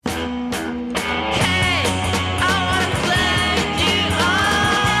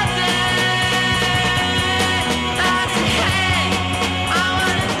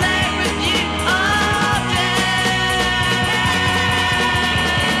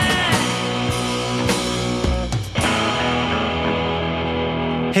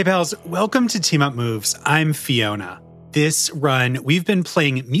Hey pals, welcome to Team Up Moves. I'm Fiona. This run, we've been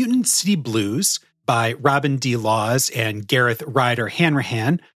playing Mutant City Blues by Robin D. Laws and Gareth Ryder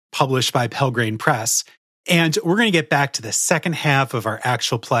Hanrahan, published by Pelgrane Press. And we're going to get back to the second half of our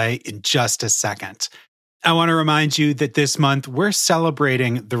actual play in just a second. I want to remind you that this month we're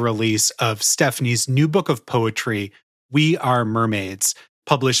celebrating the release of Stephanie's new book of poetry, We Are Mermaids,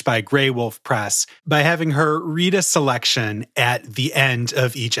 published by Grey Wolf Press, by having her read a selection at the end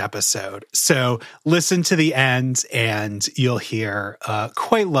of each episode. So listen to the end and you'll hear a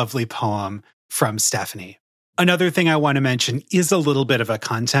quite lovely poem from Stephanie. Another thing I want to mention is a little bit of a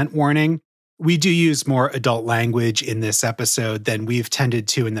content warning. We do use more adult language in this episode than we've tended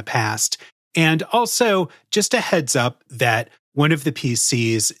to in the past. And also, just a heads up that one of the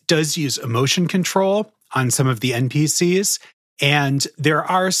PCs does use emotion control on some of the NPCs. And there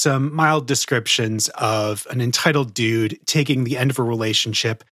are some mild descriptions of an entitled dude taking the end of a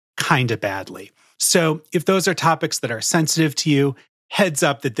relationship kind of badly. So if those are topics that are sensitive to you, heads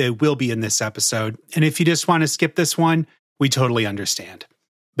up that they will be in this episode. And if you just want to skip this one, we totally understand.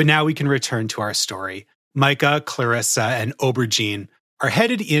 But now we can return to our story. Micah, Clarissa, and Aubergine are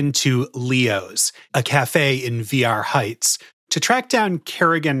headed into Leo's, a cafe in VR Heights, to track down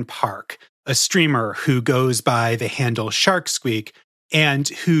Kerrigan Park, a streamer who goes by the handle Shark Squeak and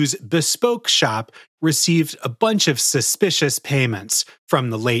whose bespoke shop received a bunch of suspicious payments from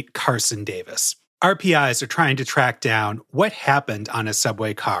the late Carson Davis. RPIs are trying to track down what happened on a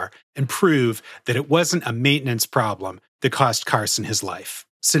subway car and prove that it wasn't a maintenance problem that cost Carson his life.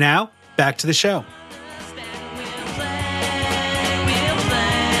 So now, back to the show.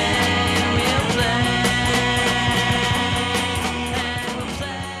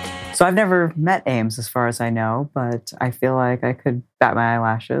 So I've never met Ames as far as I know, but I feel like I could bat my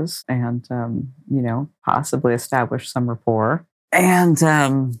eyelashes and, possibly establish some rapport. And,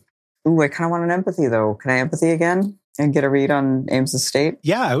 I kind of want an empathy though. Can I empathy again and get a read on Ames's state?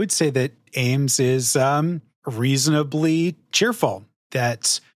 Yeah, I would say that Ames is reasonably cheerful,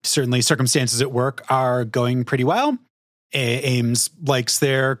 that certainly circumstances at work are going pretty well. Ames likes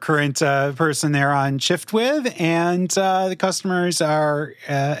their current person they're on shift with, and the customers are,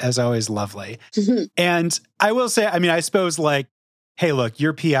 as always, lovely. And I will say, I suppose, hey, look,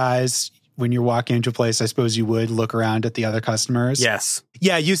 your PIs, when you're walking into a place, I suppose you would look around at the other customers. Yes.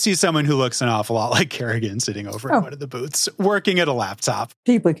 Yeah, you see someone who looks an awful lot like Kerrigan sitting over in one of the booths, working at a laptop.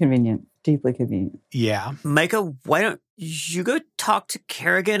 Deeply convenient. Deeply convenient. Yeah. Micah, why don't you go talk to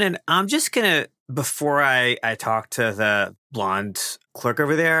Kerrigan? And I'm just going to, before I talk to the blonde clerk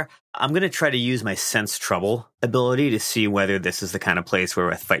over there, I'm going to try to use my sense trouble ability to see whether this is the kind of place where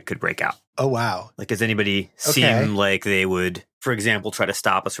a fight could break out. Oh, wow. Does anybody seem like they would, for example, try to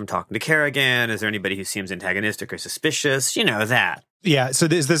stop us from talking to Kerrigan? Is there anybody who seems antagonistic or suspicious? You know, that. Yeah, so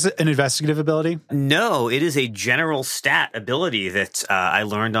is this an investigative ability? No, it is a general stat ability that I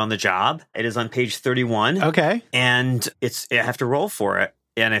learned on the job. It is on page 31. Okay. And I have to roll for it.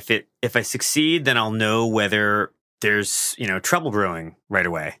 And if I succeed, then I'll know whether there's, trouble brewing right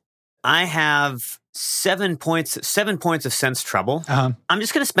away. I have 7 points of sense trouble. Uh-huh. I'm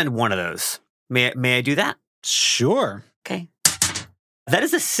just going to spend one of those. May I do that? Sure. Okay. That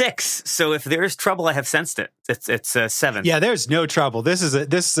is a 6. So if there's trouble, I have sensed it. It's a 7. Yeah, there's no trouble. This is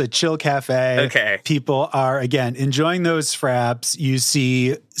a chill cafe. Okay. People are, again, enjoying those fraps. You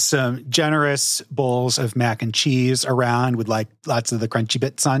see some generous bowls of mac and cheese around with lots of the crunchy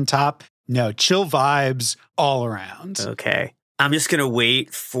bits on top. No, chill vibes all around. Okay. I'm just going to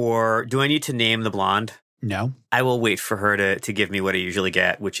wait for... Do I need to name the blonde? No. I will wait for her to give me what I usually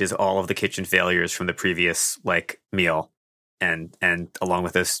get, which is all of the kitchen failures from the previous, meal. And along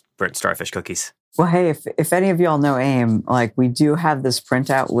with those burnt starfish cookies. Well, hey, if any of y'all know AIM, we do have this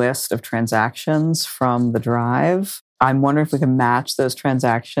printout list of transactions from the drive. I'm wondering if we can match those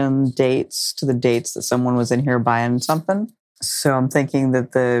transaction dates to the dates that someone was in here buying something. So I'm thinking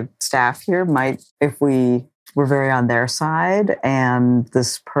that the staff here might, if we were very on their side and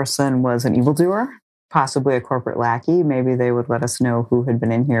this person was an evildoer, possibly a corporate lackey, maybe they would let us know who had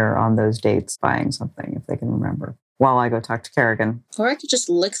been in here on those dates buying something, if they can remember, while I go talk to Kerrigan. Or I could just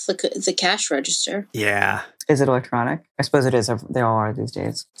lick the cash register. Yeah. Is it electronic? I suppose it is. They all are these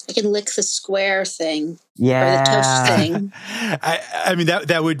days. I can lick the square thing. Yeah. Or the toast thing. I mean,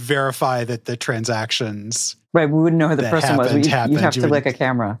 that would verify that the transactions... Right, we wouldn't know who the person was. You'd have to lick a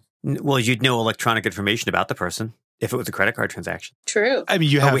camera. Well, you'd know electronic information about the person if it was a credit card transaction. True. I mean,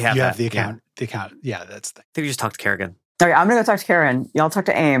 you have the account. Yeah. The account. Yeah, that's the thing. I think we just talked to Kerrigan. All right, I'm going to go talk to Karen. Y'all talk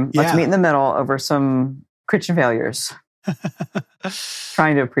to AIM. Let's Yeah. meet in the middle over some kitchen failures.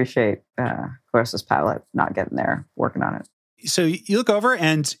 Trying to appreciate Clarissa's palate, not getting there, working on it. So you look over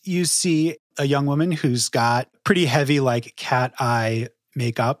and you see a young woman who's got pretty heavy, like cat eye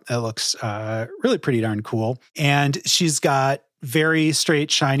makeup that looks really pretty darn cool. And she's got very straight,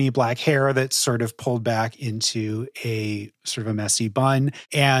 shiny black hair that's sort of pulled back into a sort of a messy bun,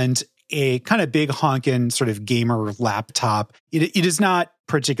 and a kind of big honkin' sort of gamer laptop. It is not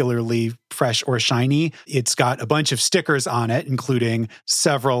particularly fresh or shiny. It's got a bunch of stickers on it, including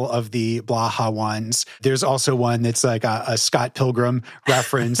several of the Blaha ones. There's also one that's like a Scott Pilgrim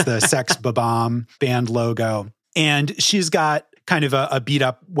reference, the Sex Babam band logo. And she's got kind of a beat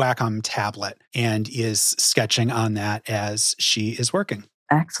up Wacom tablet and is sketching on that as she is working.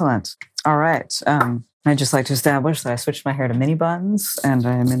 Excellent. All right. I'd just like to establish that I switched my hair to mini buns and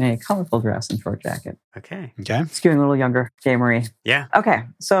I'm in a colorful dress and short jacket. Okay. Skewing a little younger, gamery. Yeah. Okay.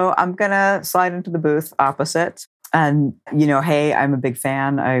 So I'm going to slide into the booth opposite. And, hey, I'm a big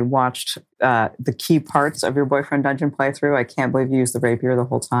fan. I watched the key parts of your Boyfriend Dungeon playthrough. I can't believe you used the rapier the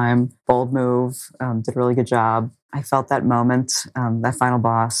whole time. Bold move. Did a really good job. I felt that moment, that final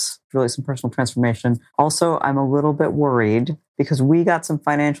boss, really some personal transformation. Also, I'm a little bit worried because we got some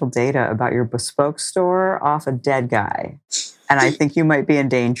financial data about your bespoke store off a dead guy. And I think you might be in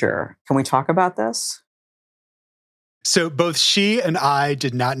danger. Can we talk about this? So both she and I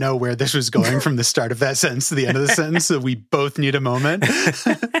did not know where this was going from the start of that sentence to the end of the sentence. So we both need a moment.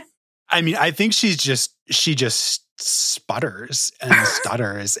 I mean, I think she just sputters and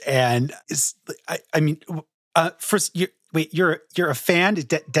stutters. And first, you're a fan,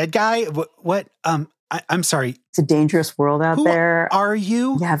 dead guy. What? I'm sorry. It's a dangerous world out there. Who are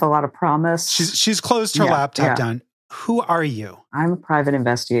you? You have a lot of promise. She's closed her laptop down. Who are you? I'm a private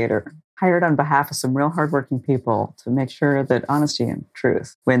investigator, hired on behalf of some real hardworking people to make sure that honesty and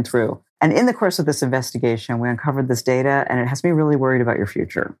truth win through. And in the course of this investigation, we uncovered this data, and it has me really worried about your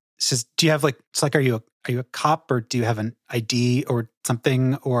future. Says, do you have are you a cop, or do you have an ID or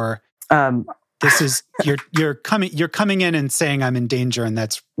something, or this is you're coming in and saying I'm in danger, and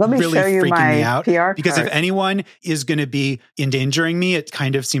that's really freaking me out. PR because card. If anyone is going to be endangering me, it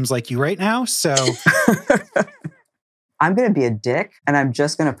kind of seems like you right now. So I'm going to be a dick, and I'm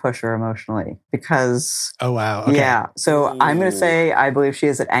just going to push her emotionally because. Oh wow! Okay. Yeah. So I'm going to say I believe she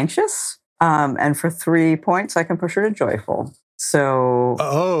is at anxious, and for 3 points I can push her to joyful. So.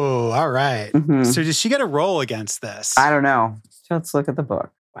 Oh, all right. Mm-hmm. So does she get a roll against this? I don't know. Let's look at the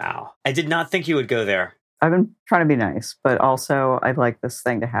book. Wow. I did not think you would go there. I've been trying to be nice, but also I'd like this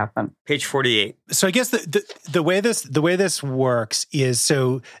thing to happen. Page 48. So I guess the way this works is,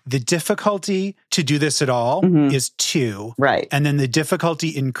 so the difficulty to do this at all is 2. Right. And then the difficulty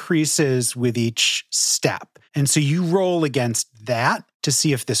increases with each step. And so you roll against that to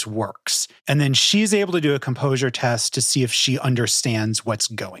see if this works. And then she's able to do a composure test to see if she understands what's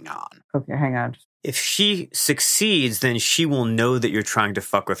going on. Okay, hang on. If she succeeds, then she will know that you're trying to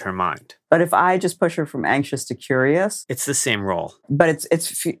fuck with her mind. But if I just push her from anxious to curious, it's the same roll. But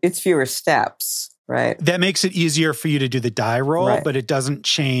it's fewer steps, right? That makes it easier for you to do the die roll, right. But it doesn't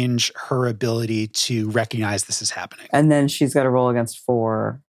change her ability to recognize this is happening. And then she's got to roll against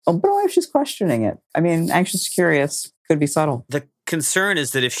 4. Oh, but only if she's questioning it. I mean, anxious to curious could be subtle. The concern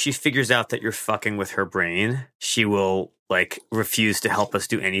is that if she figures out that you're fucking with her brain, she will refuse to help us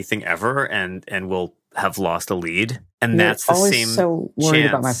do anything ever, and will have lost a lead. And that's the always same. So worried chance.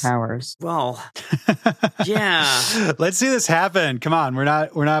 about my powers. Well, yeah. Let's see this happen. Come on, we're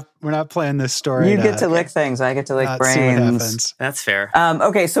not playing this story. You get to lick things. I get to lick brains. See what happens. That's fair.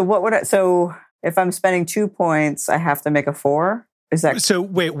 Okay, so so if I'm spending 2 points, I have to make a 4. Is that so?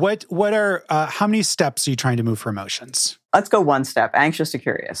 Wait, what are how many steps are you trying to move for emotions? Let's go 1 step. Anxious to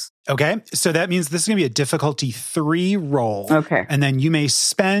curious. Okay, so that means this is going to be a difficulty 3 roll. Okay, and then you may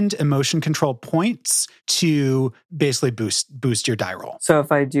spend emotion control points to basically boost your die roll. So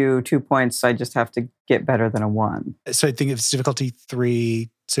if I do 2 points, I just have to get better than a 1. So I think it's difficulty 3.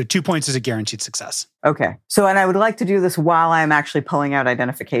 So 2 points is a guaranteed success. Okay. So, and I would like to do this while I'm actually pulling out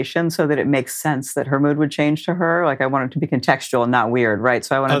identification so that it makes sense that her mood would change to her. Like I want it to be contextual and not weird, right?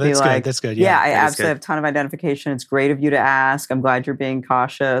 So I want to be like, that's good. Yeah, I absolutely have a ton of identification. It's great of you to ask. I'm glad you're being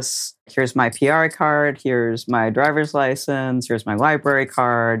cautious. Here's my PR card. Here's my driver's license. Here's my library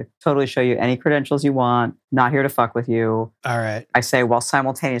card. Totally show you any credentials you want. Not here to fuck with you. All right. I say while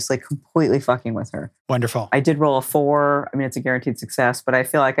simultaneously completely fucking with her. Wonderful. I did roll a 4. I mean, it's a guaranteed success, but I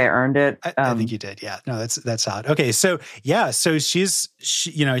feel like I earned it. I think you did. Yeah. No, that's solid. Okay. So yeah. So she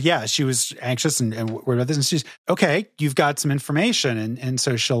was anxious and worried about this, and she's okay. You've got some information, and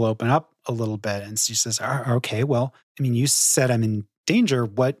so she'll open up a little bit, and she says, "Okay, well, I mean, you said I'm in danger.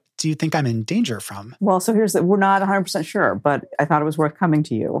 What do you think I'm in danger from?" Well, so we're not 100% sure, but I thought it was worth coming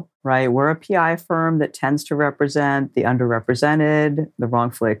to you. right? We're a PI firm that tends to represent the underrepresented, the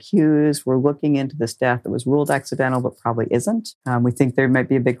wrongfully accused. We're looking into this death that was ruled accidental, but probably isn't. We think there might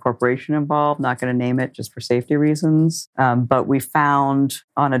be a big corporation involved, not going to name it just for safety reasons. But we found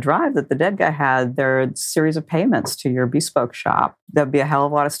on a drive that the dead guy had, there are a series of payments to your bespoke shop. That'd be a hell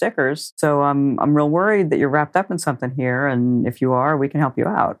of a lot of stickers. So I'm real worried that you're wrapped up in something here. And if you are, we can help you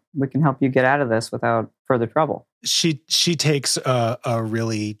out. We can help you get out of this without further trouble. She takes a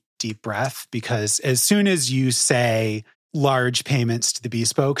really deep breath, because as soon as you say large payments to the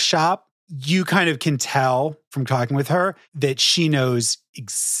bespoke shop, you kind of can tell from talking with her that she knows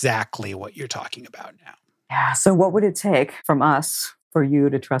exactly what you're talking about now. Yeah. So what would it take from us for you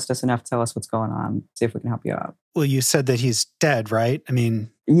to trust us enough to tell us what's going on? See if we can help you out. Well, you said that he's dead, right? I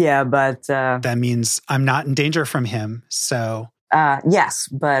mean, yeah, but that means I'm not in danger from him. So yes,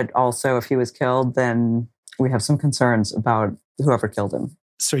 but also if he was killed, then we have some concerns about whoever killed him.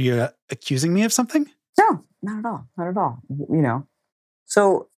 So you're accusing me of something? No, not at all. Not at all.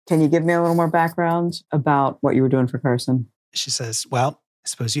 So can you give me a little more background about what you were doing for Carson? She says, well, I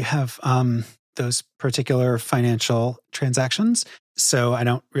suppose you have those particular financial transactions, so I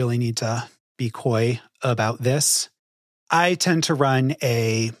don't really need to be coy about this. I tend to run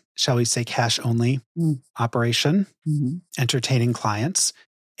a, shall we say, cash-only operation, entertaining clients.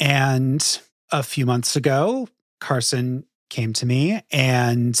 And a few months ago, Carson came to me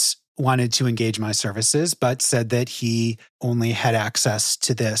and wanted to engage my services, but said that he only had access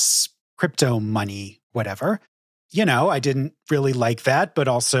to this crypto money, whatever. I didn't really like that, but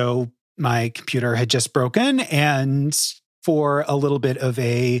also my computer had just broken. And for a little bit of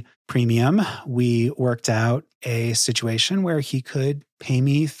a premium, we worked out a situation where he could pay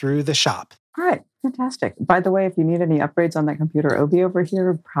me through the shop. All right. Fantastic. By the way, if you need any upgrades on that computer, Obi over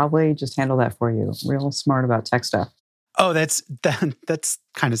here probably just handle that for you. Real smart about tech stuff. Oh, that's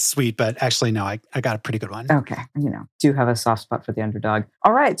kind of sweet, but actually, no, I got a pretty good one. Okay. Do have a soft spot for the underdog.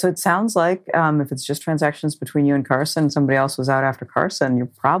 All right. So it sounds like if it's just transactions between you and Carson, somebody else was out after Carson, you're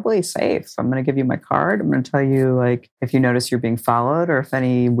probably safe. So I'm going to give you my card. I'm going to tell you, if you notice you're being followed or if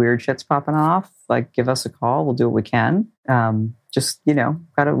any weird shit's popping off, give us a call. We'll do what we can. We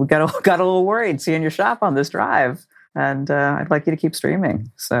got a little worried seeing your shop on this drive, and I'd like you to keep streaming.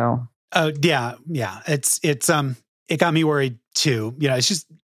 So. Oh yeah. It got me worried too. It's just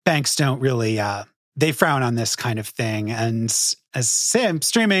banks don't really, they frown on this kind of thing. And as I say, I'm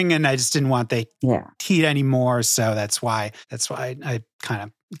streaming and I just didn't want the heat anymore. So that's why I kind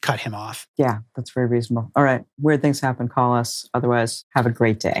of cut him off. Yeah, that's very reasonable. All right. Weird things happen. Call us. Otherwise, have a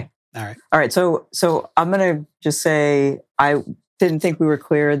great day. All right. So I'm going to just say, I didn't think we were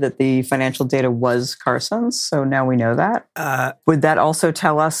clear that the financial data was Carson's. So now we know that. Would that also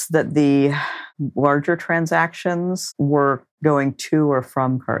tell us that the larger transactions were going to or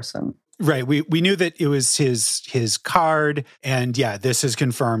from Carson? Right. We knew that it was his card. And yeah, this is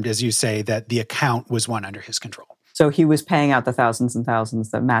confirmed, as you say, that the account was one under his control. So he was paying out the thousands and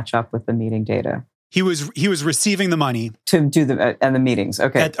thousands that match up with the meeting data. He was receiving the money to do the meetings.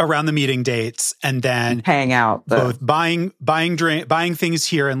 Okay, around the meeting dates, and then paying out both buying things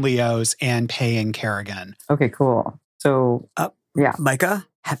here in Leo's and paying Kerrigan. Okay, cool. So yeah, Micah,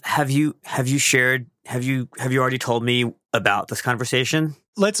 have you already told me about this conversation?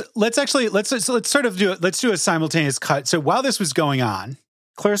 Let's do a simultaneous cut. So while this was going on,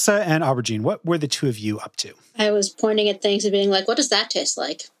 Clarissa and Aubergine, what were the two of you up to? I was pointing at things and being like, what does that taste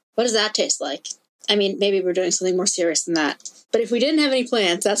like? What does that taste like? I mean, maybe we're doing something more serious than that. But if we didn't have any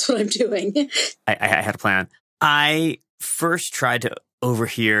plans, that's what I'm doing. I had a plan. I first tried to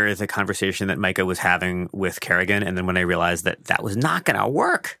overhear the conversation that Micah was having with Kerrigan. And then when I realized that was not going to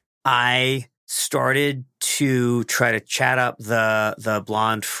work, I started to try to chat up the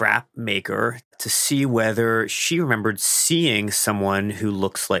blonde frap maker to see whether she remembered seeing someone who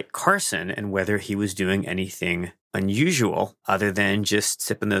looks like Carson and whether he was doing anything unusual other than just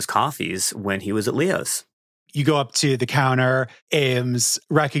sipping those coffees when he was at Leo's. You go up to the counter, Ames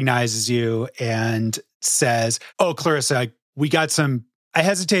recognizes you and says, "Oh, Clarissa, we got some, I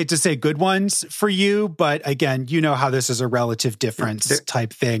hesitate to say good ones for you, but again, you know how this is a relative difference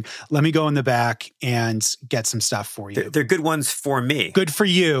type thing. Let me go in the back and get some stuff for you." They're good ones for me. Good for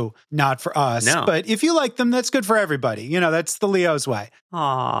you, not for us. No. But if you like them, that's good for everybody. That's the Leo's way.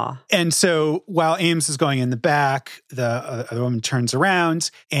 Aww. And so while Ames is going in the back, the other woman turns around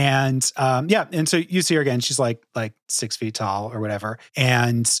and and so you see her again. She's like 6 feet tall or whatever.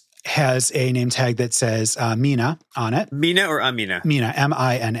 And has a name tag that says Mina on it. Mina or Amina? Mina,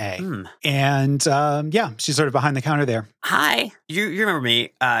 Mina. And she's sort of behind the counter there. Hi, you remember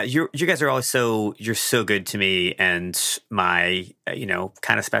me? You guys are always you're so good to me and my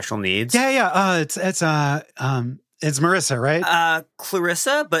kind of special needs. Yeah. It's Marissa, right?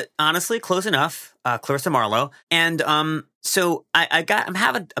 Clarissa, but honestly, close enough. Clarissa Marlowe. And so I'm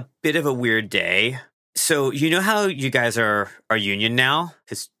having a bit of a weird day. So you know how you guys are union now?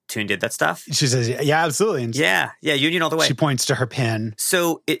 Because Toon did that stuff. She says, yeah, absolutely. And yeah, union all the way. She points to her pin.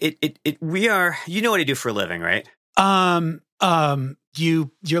 So we are, you know what I do for a living, right?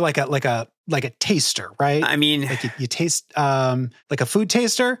 You're like a taster, right? I mean, like you taste, like a food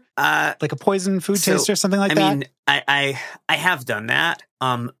taster, like a poison food taster, something like that. I mean, I have done that.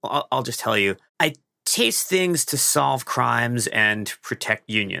 I'll just tell you, I taste things to solve crimes and protect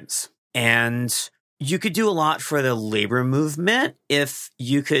unions. And you could do a lot for the labor movement if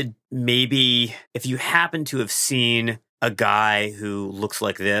you happen to have seen a guy who looks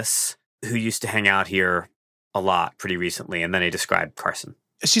like this, who used to hang out here a lot pretty recently. And then I described Carson.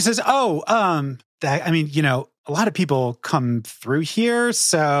 She says, a lot of people come through here.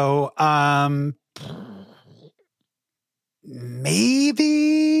 So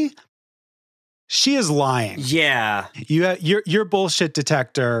maybe she is lying. Yeah. Your bullshit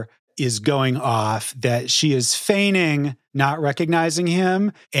detector is going off that she is feigning not recognizing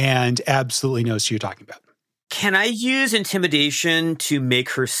him and absolutely knows who you're talking about. Can I use intimidation to make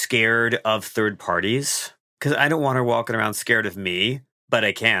her scared of third parties? Because I don't want her walking around scared of me, but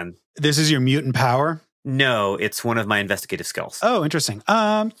I can. This is your mutant power? No, it's one of my investigative skills. Oh, interesting.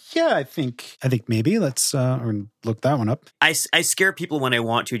 I think maybe let's look that one up. I scare people when I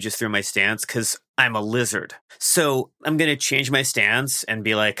want to just through my stance because I'm a lizard. So I'm going to change my stance and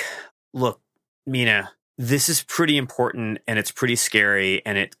be like, look, Mina, this is pretty important and it's pretty scary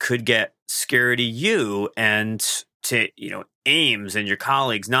and it could get scary to you and to, Ames and your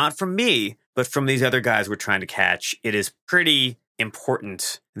colleagues, not from me, but from these other guys we're trying to catch. It is pretty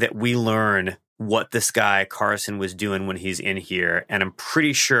important that we learn what this guy Carson was doing when he's in here. And I'm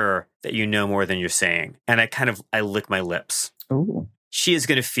pretty sure that you know more than you're saying. And I lick my lips. Ooh. She is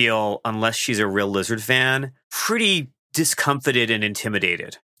going to feel, unless she's a real lizard fan, pretty discomfited and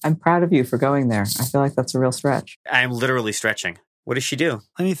intimidated. I'm proud of you for going there. I feel like that's a real stretch. I'm literally stretching. What does she do?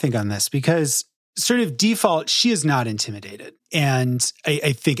 Let me think on this, because sort of default, she is not intimidated. And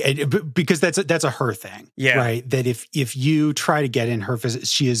I think because that's a her thing, right? That if you try to get in her,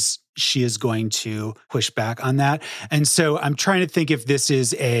 she is going to push back on that. And so I'm trying to think if this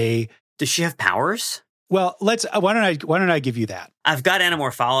is does she have powers? Well, why don't I give you that? I've got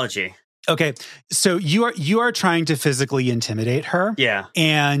anamorphology. Okay. So you are trying to physically intimidate her. Yeah.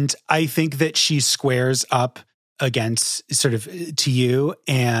 And I think that she squares up against sort of to you.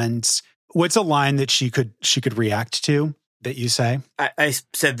 And what's a line that she could react to that you say? I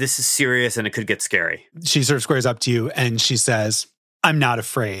said, this is serious and it could get scary. She sort of squares up to you and she says, I'm not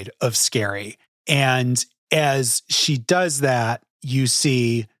afraid of scary. And as she does that, you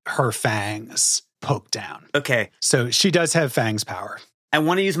see her fangs poke down. Okay. So she does have fangs power. I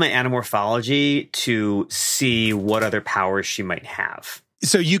want to use my anamorphology to see what other powers she might have.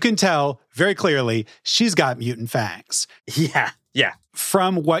 So you can tell very clearly she's got mutant fangs. Yeah.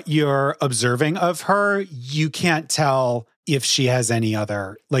 From what you're observing of her, you can't tell if she has any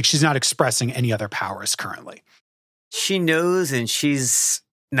other, like she's not expressing any other powers currently. She knows and she's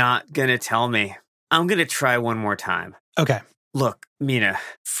not going to tell me. I'm going to try one more time. Okay. Look, Mina,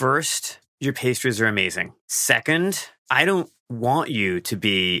 first, your pastries are amazing. Second, I don't want you to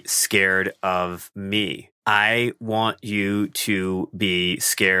be scared of me. I want you to be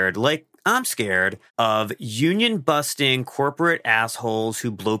scared, like I'm scared, of union-busting corporate assholes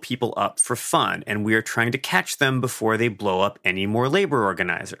who blow people up for fun, and we are trying to catch them before they blow up any more labor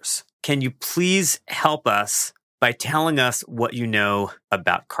organizers. Can you please help us by telling us what you know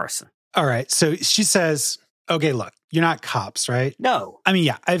about Carson? All right. So she says, okay, look, you're not cops, right? No. I mean,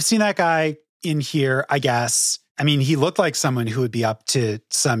 yeah, I've seen that guy in here, I guess. I mean, he looked like someone who would be up to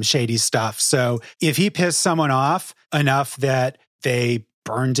some shady stuff. So if he pissed someone off enough that they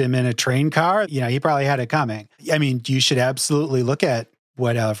burned him in a train car, he probably had it coming. I mean, you should absolutely look at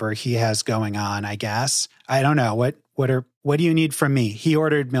whatever he has going on, I guess. I don't know. What do you need from me? He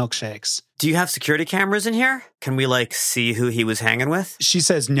ordered milkshakes. Do you have security cameras in here? Can we see who he was hanging with? She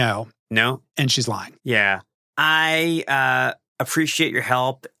says no. No? And she's lying. Yeah. I appreciate your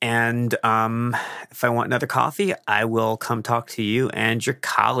help. And if I want another coffee, I will come talk to you and your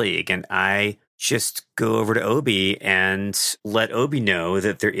colleague. And I just go over to Obi and let Obi know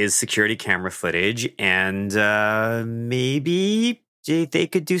that there is security camera footage and maybe they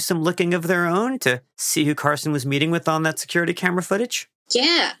could do some looking of their own to see who Carson was meeting with on that security camera footage?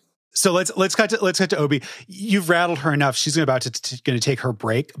 Yeah. So let's cut to Obi. You've rattled her enough. She's going to take her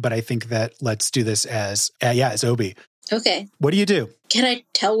break, but I think that let's do this as Obi. Okay. What do you do? Can I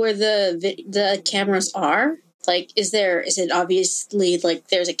tell where the cameras are? Like, is it obviously like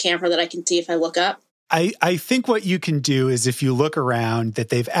there's a camera that I can see if I look up? I think what you can do is if you look around that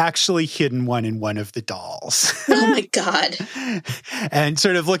they've actually hidden one in one of the dolls. Oh my God. And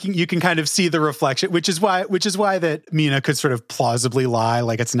sort of looking, you can kind of see the reflection, which is why that Mina could sort of plausibly lie,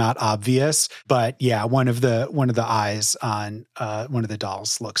 like it's not obvious. But yeah, one of the eyes on one of the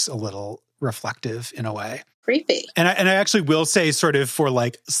dolls looks a little reflective in a way. Creepy. And I actually will say, sort of for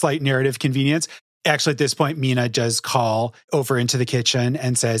like slight narrative convenience, actually, at this point, Mina does call over into the kitchen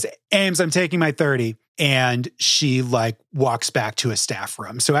and says, Ames, I'm taking my 30. And she like walks back to a staff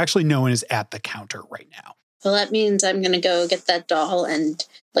room. So actually no one is at the counter right now. Well, that means I'm going to go get that doll and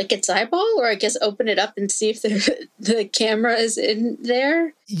like its eyeball, or I guess open it up and see if the camera is in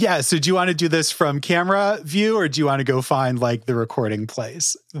there. Yeah. So do you want to do this from camera view, or do you want to go find like the recording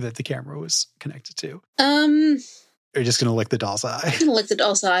place that the camera was connected to? Or you're just going to lick the doll's eye? I'm going to lick the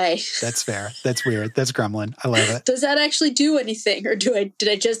doll's eye. That's fair. That's weird. That's gremlin. I love it. Does that actually do anything, or did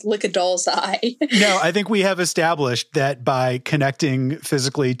I just lick a doll's eye? No, I think we have established that by connecting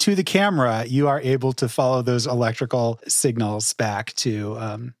physically to the camera, you are able to follow those electrical signals back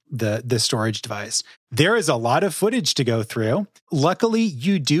to the storage device. There is a lot of footage to go through. Luckily,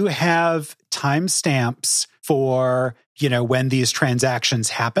 you do have timestamps for, when these transactions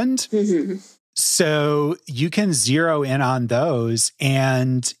happened. Mm-hmm. So you can zero in on those,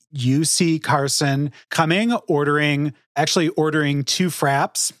 and you see Carson coming, ordering 2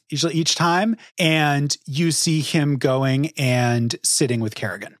 fraps each time, and you see him going and sitting with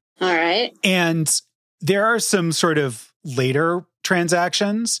Kerrigan. All right. And there are some sort of later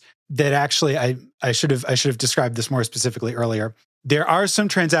transactions that actually I should have described this more specifically earlier. There are some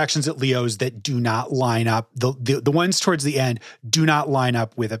transactions at Leo's that do not line up. The ones towards the end do not line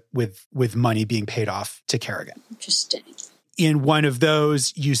up with money being paid off to Kerrigan. Interesting. In one of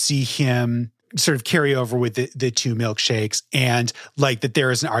those, you see him sort of carry over with the 2 milkshakes, and like that there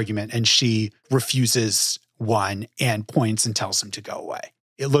is an argument, and she refuses one and points and tells him to go away.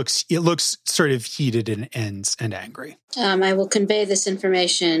 It looks sort of heated and angry. I will convey this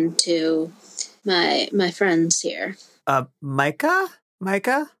information to my friends here. Micah?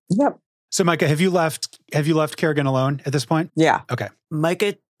 Yep. So, Micah, have you left Kerrigan alone at this point? Yeah. Okay.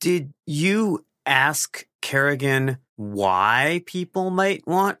 Micah, did you ask Kerrigan why people might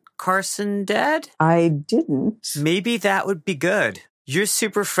want Carson dead? I didn't. Maybe that would be good. You're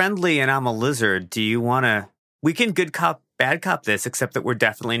super friendly and I'm a lizard. Do you want to... We can good cop, bad cop this, except that we're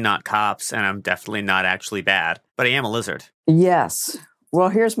definitely not cops and I'm definitely not actually bad. But I am a lizard. Yes. Well,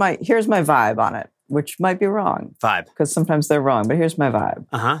 here's my vibe on it, which might be wrong. Vibe. Because sometimes they're wrong, but here's my vibe.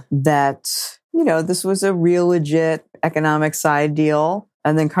 Uh-huh. That, this was a real legit economic side deal.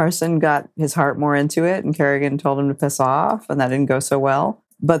 And then Carson got his heart more into it and Kerrigan told him to piss off, and that didn't go so well.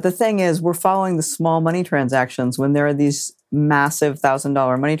 But the thing is, we're following the small money transactions when there are these massive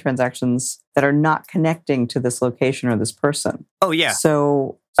 $1,000 money transactions that are not connecting to this location or this person. Oh, yeah.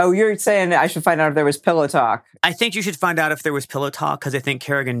 So, you're saying I should find out if there was pillow talk. I think you should find out if there was pillow talk, because I think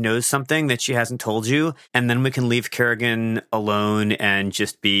Kerrigan knows something that she hasn't told you, and then we can leave Kerrigan alone and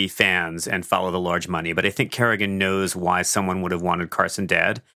just be fans and follow the large money. But I think Kerrigan knows why someone would have wanted Carson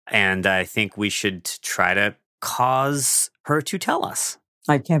dead, and I think we should try to cause her to tell us.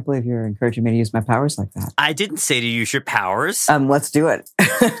 I can't believe you're encouraging me to use my powers like that. I didn't say to use your powers. Let's do it.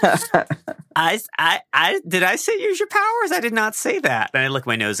 Did I say use your powers? I did not say that. And I lick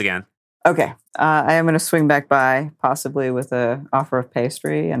my nose again. Okay. I am going to swing back by, possibly with an offer of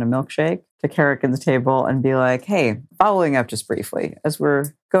pastry and a milkshake, to Kerrigan's table and be like, hey, following up just briefly, as we're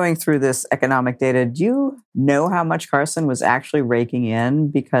going through this economic data, do you know how much Carson was actually raking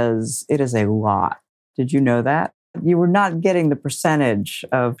in? Because it is a lot. Did you know that? You were not getting the percentage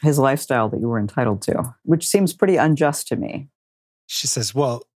of his lifestyle that you were entitled to, which seems pretty unjust to me. She says,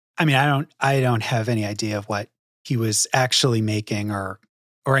 well, I mean, I don't have any idea of what he was actually making or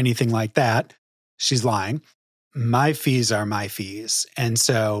anything like that. She's lying. My fees are my fees. And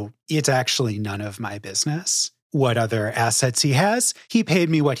so it's actually none of my business what other assets he has. He paid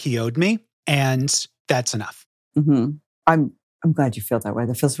me what he owed me, and that's enough. Mm-hmm. I'm glad you feel that way.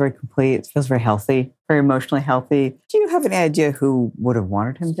 That feels very complete. It feels very healthy, very emotionally healthy. Do you have any idea who would have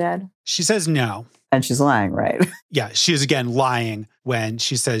wanted him dead? She says no. And she's lying, right? Yeah, she is again lying when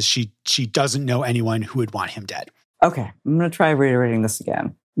she says she doesn't know anyone who would want him dead. Okay, I'm going to try reiterating this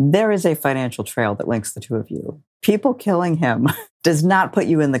again. There is a financial trail that links the two of you. people killing him does not put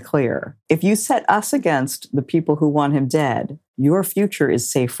you in the clear. If you set us against the people who want him dead, your future is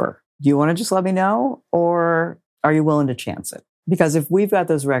safer. Do you want to just let me know, or are you willing to chance it? Because if we've got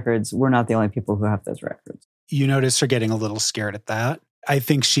those records, we're not the only people who have those records. You notice her getting a little scared at that. I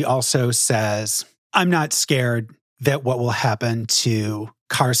think she also says, I'm not scared that what will happen to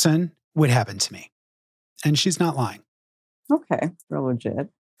Carson would happen to me. And she's not lying. Okay, real legit.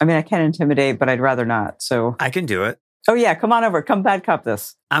 I mean, I can intimidate, but I'd rather not. So I can do it. Oh yeah, come on over. Come bad cop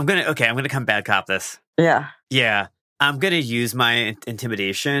this. I'm gonna come bad cop this. Yeah. Yeah. I'm gonna use my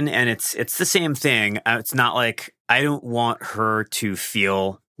intimidation, and it's the same thing. It's not like I don't want her to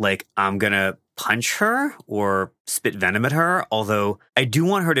feel like I'm gonna punch her or spit venom at her, although I do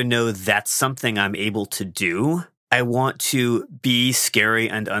want her to know that's something I'm able to do. I want to be scary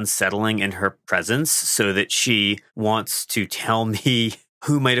and unsettling in her presence so that she wants to tell me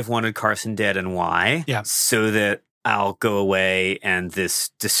who might have wanted Carson dead and why. Yeah. So that I'll go away and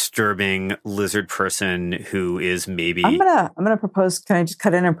this disturbing lizard person who is maybe... I'm gonna propose, can I just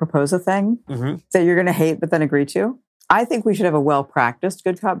cut in and propose a thing that you're gonna hate but then agree to? I think we should have a well-practiced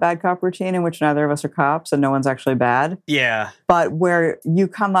good cop, bad cop routine in which neither of us are cops and no one's actually bad. Yeah. But where you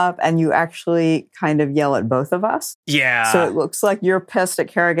come up and you actually kind of yell at both of us. Yeah. So it looks like you're pissed at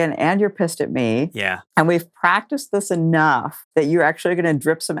Kerrigan and you're pissed at me. Yeah. And we've practiced this enough that you're actually going to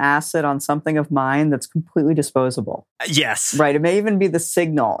drip some acid on something of mine that's completely disposable. Yes. Right. It may even be the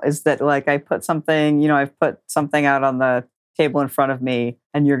signal is that like I've put something out on the table in front of me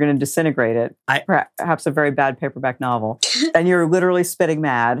and you're going to disintegrate it. Perhaps a very bad paperback novel. And you're literally spitting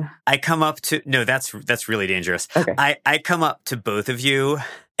mad. I come up to... No, that's really dangerous. Okay. I come up to both of you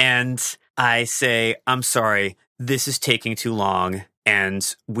and I say, I'm sorry, this is taking too long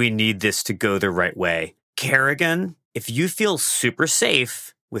and we need this to go the right way. Kerrigan, if you feel super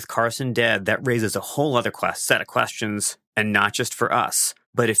safe with Carson dead, that raises a whole other set of questions, and not just for us.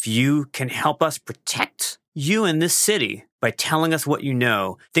 But if you can help us protect you in this city by telling us what you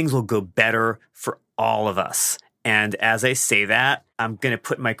know, things will go better for all of us. And as I say that, I'm going to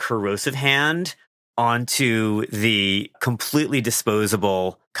put my corrosive hand onto the completely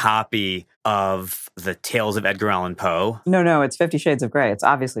disposable copy of the Tales of Edgar Allan Poe. No, it's 50 Shades of Grey. It's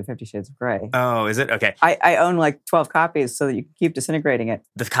obviously 50 Shades of Grey. Oh, is it? Okay. I own like 12 copies so that you can keep disintegrating it.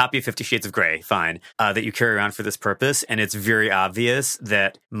 The copy of 50 Shades of Grey, fine, that you carry around for this purpose. And it's very obvious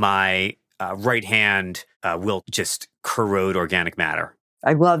that my right hand will just corrode organic matter.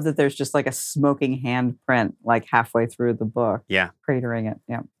 I love that there's just like a smoking handprint like halfway through the book. Yeah. Cratering it.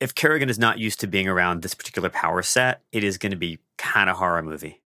 Yeah. If Kerrigan is not used to being around this particular power set, it is going to be kind of horror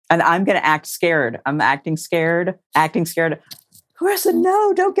movie. And I'm going to act scared. I'm acting scared. Carissa,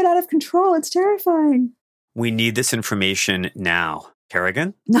 no, don't get out of control. It's terrifying. We need this information now.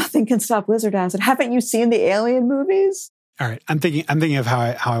 Kerrigan? Nothing can stop lizard acid. Haven't you seen the Alien movies? All right. I'm thinking of how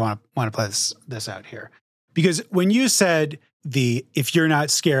I want to play this out here. Because when you said if you're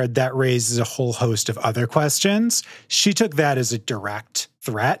not scared, that raises a whole host of other questions, she took that as a direct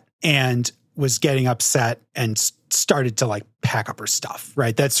threat and was getting upset and started to like pack up her stuff,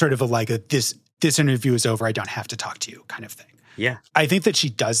 right? That's sort of this interview is over. I don't have to talk to you kind of thing. Yeah. I think that she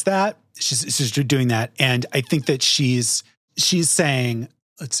does that. She's doing that. And I think that she's saying,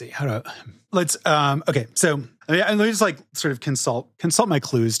 let's see, okay. So let me just like sort of consult my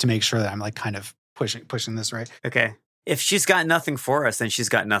clues to make sure that I'm like kind of pushing this right. Okay. If she's got nothing for us, then she's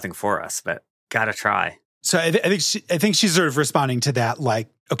got nothing for us, but gotta try. So I think she's sort of responding to that, like,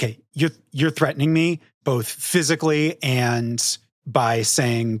 okay, you're threatening me both physically and by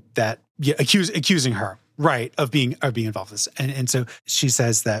saying that, accusing her, right, of being involved in this, and so she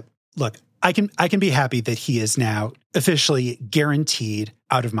says that, look, I can be happy that he is now officially guaranteed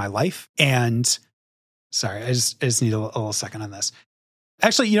out of my life. And sorry, I just need a little second on this.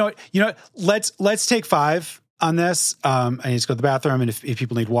 Actually, you know what? Let's take 5 on this. I need to go to the bathroom, and if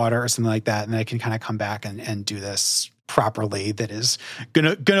people need water or something like that, and I can kind of come back and do this properly. That is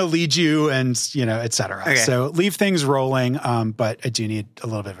gonna lead you, and et cetera. Okay. So leave things rolling, but I do need a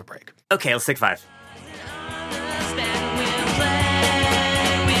little bit of a break. Okay, let's take 5.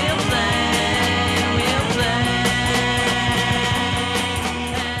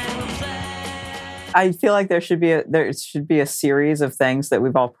 I feel like there should be a series of things that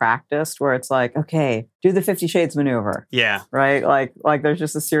we've all practiced where it's like, okay, do the 50 Shades maneuver. Yeah. Right? Like there's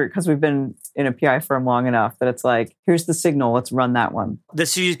just a series, because we've been in a PI firm long enough that it's like, here's the signal, let's run that one.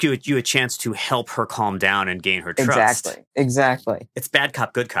 This gives you a chance to help her calm down and gain her trust. Exactly. It's bad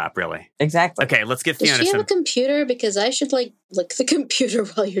cop, good cop, really. Exactly. Okay, let's give Does Fiona she have a computer? Because I should look the computer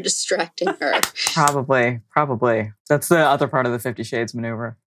while you're distracting her. Probably. That's the other part of the 50 Shades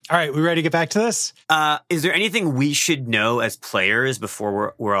maneuver. All right, we ready to get back to this? Is there anything we should know as players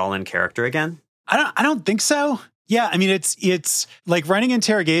before we're all in character again? I don't think so. Yeah, I mean, it's like running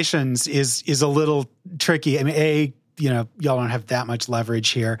interrogations is a little tricky. I mean, y'all don't have that much leverage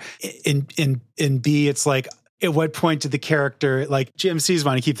here. In B, it's like, at what point did the character, like GMCs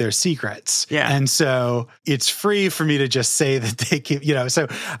want to keep their secrets? Yeah. And so it's free for me to just say that they keep, so,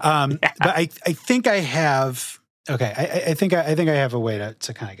 but I think I have, okay. I think I have a way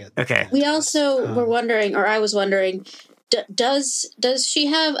to kind of get. Okay. We also were wondering, or I was wondering, does she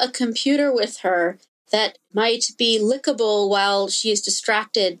have a computer with her that might be lickable while she is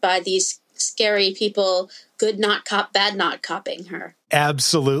distracted by these scary people, good not cop, bad not copping her?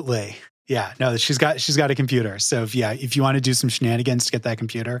 Absolutely. Yeah, no, she's got a computer. So if you want to do some shenanigans to get that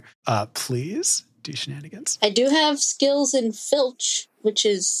computer, please do shenanigans. I do have skills in filch, which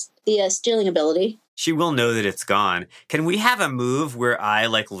is the stealing ability. She will know that it's gone. Can we have a move where I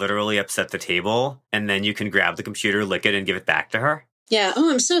literally upset the table and then you can grab the computer, lick it, and give it back to her? Yeah.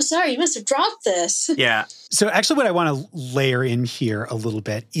 Oh, I'm so sorry. You must have dropped this. Yeah. So actually what I want to layer in here a little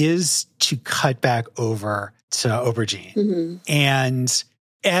bit is to cut back over to Aubergine. Mm-hmm. And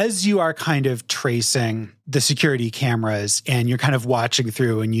as you are kind of tracing the security cameras and you're kind of watching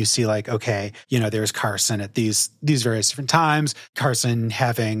through and you see okay, there's Carson at these various different times, Carson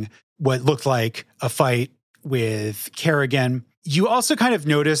having what looked like a fight with Kerrigan. You also kind of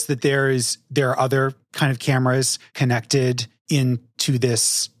notice that there are other kind of cameras connected into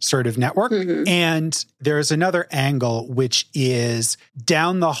this sort of network. Mm-hmm. And there's another angle, which is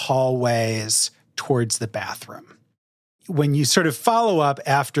down the hallways towards the bathroom. When you sort of follow up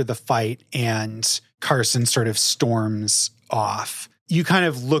after the fight and Carson sort of storms off, you kind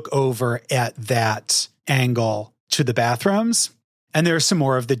of look over at that angle to the bathrooms, and there are some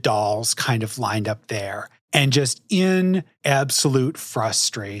more of the dolls kind of lined up there. And just in absolute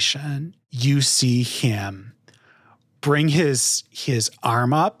frustration, you see him bring his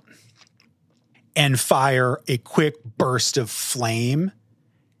arm up and fire a quick burst of flame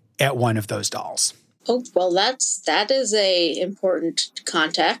at one of those dolls. Oh, well, that is a important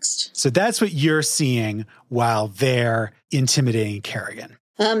context. So that's what you're seeing while they're intimidating Kerrigan.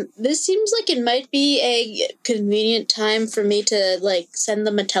 This seems like it might be a convenient time for me to send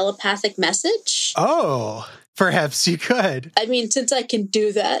them a telepathic message. Oh, perhaps you could. I mean, since I can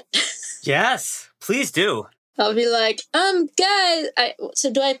do that. Yes, please do. I'll be like, guys,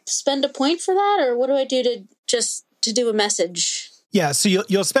 so do I spend a point for that, or what do I do to do a message? Yeah, so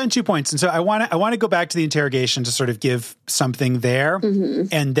you'll spend 2 points. And so I want to go back to the interrogation to sort of give something there. Mm-hmm.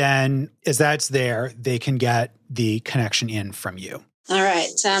 And then as that's there, they can get the connection in from you. All right,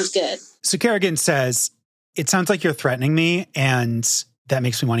 sounds good. So Kerrigan says, it sounds like you're threatening me, and that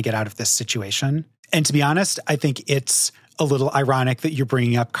makes me want to get out of this situation. And to be honest, I think it's a little ironic that you're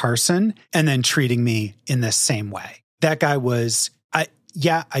bringing up Carson and then treating me in this same way. That guy was, I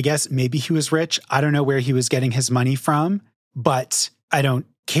guess maybe he was rich. I don't know where he was getting his money from. But I don't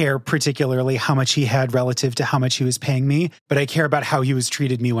care particularly how much he had relative to how much he was paying me, but I care about how he was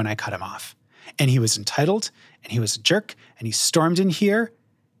treated me when I cut him off. And he was entitled, and he was a jerk, and he stormed in here,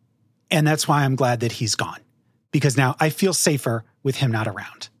 and that's why I'm glad that he's gone, because now I feel safer with him not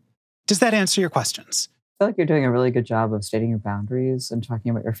around. Does that answer your questions? I feel like you're doing a really good job of stating your boundaries and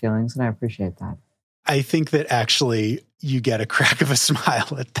talking about your feelings, and I appreciate that. I think that actually you get a crack of a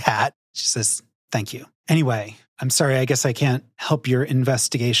smile at that. She says, thank you. Anyway, I'm sorry, I guess I can't help your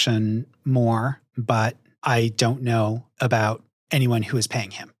investigation more, but I don't know about anyone who is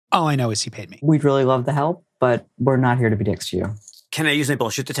paying him. All I know is he paid me. We'd really love the help, but we're not here to be dicks to you. Can I use my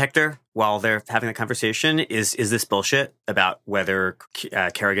bullshit detector while they're having the conversation? Is this bullshit about whether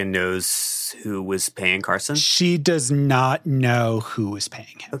Kerrigan knows who was paying Carson? She does not know who was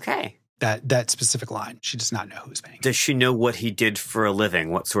paying him. Okay. That specific line. She does not know who was paying him. Does she know what he did for a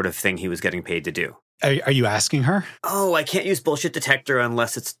living? What sort of thing he was getting paid to do? Are you asking her? Oh, I can't use bullshit detector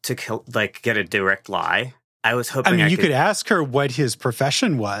unless it's to get a direct lie. I was hoping you could ask her what his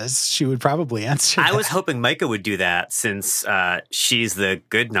profession was. She would probably answer that. I was hoping Micah would do that since she's the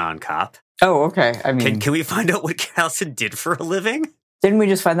good non-cop. Oh, okay. I mean, Can we find out what Carlson did for a living? Didn't we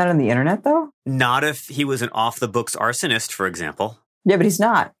just find that on the internet, though? Not if he was an off-the-books arsonist, for example. Yeah, but he's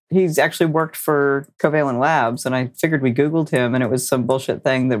not. He's actually worked for Covalent Labs, and I figured we Googled him, and it was some bullshit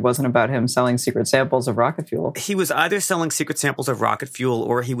thing that wasn't about him selling secret samples of rocket fuel. He was either selling secret samples of rocket fuel,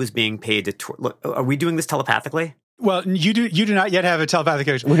 or he was being paid to... Look, are we doing this telepathically? Well, you do not yet have a telepathic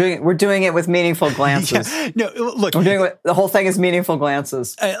connection. We're doing it with meaningful glances. Yeah. No, look. We're doing the whole thing is meaningful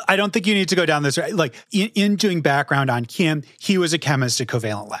glances. I don't think you need to go down this. Like, in doing background on Kim, he was a chemist at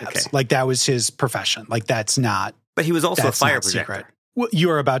Covalent Labs. Okay. Like, that was his profession. Like, that's not... But he was also a fire projector. Secret. Well, you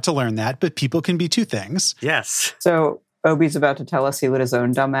are about to learn that, but people can be two things. Yes. So Obi's about to tell us he lit his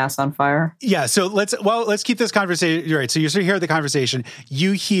own dumbass on fire. Yeah, so let's keep this conversation. You're right. So you sort of hear the conversation.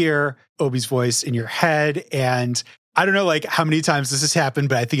 You hear Obi's voice in your head, and I don't know like how many times this has happened,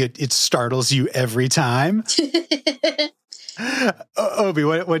 but I think it startles you every time. Obi,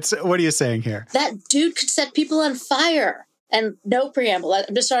 what are you saying here? That dude could set people on fire. And no preamble.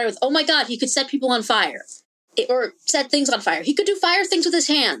 I'm just starting with, oh my God, he could set people on fire. Or set things on fire. He could do fire things with his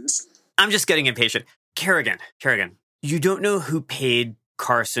hands. I'm just getting impatient. Kerrigan, you don't know who paid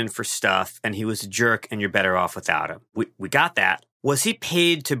Carson for stuff, and he was a jerk, and you're better off without him. We got that. Was he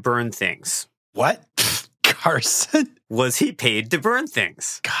paid to burn things? What? Carson? Was he paid to burn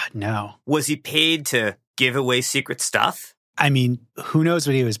things? God, no. Was he paid to give away secret stuff? I mean, who knows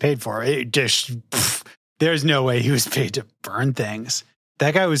what he was paid for? There's no way he was paid to burn things.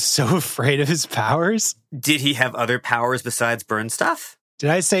 That guy was so afraid of his powers. Did he have other powers besides burn stuff? Did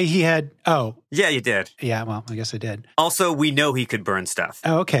I say he had? Oh. Yeah, you did. Yeah, well, I guess I did. Also, we know he could burn stuff.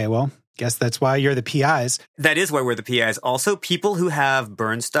 Oh, okay, well, guess that's why you're the PIs. That is why we're the PIs. Also, people who have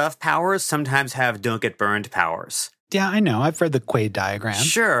burn stuff powers sometimes have don't get burned powers. Yeah, I know. I've read the Quaid diagram.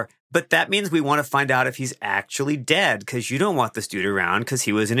 Sure, but that means we want to find out if he's actually dead, because you don't want this dude around because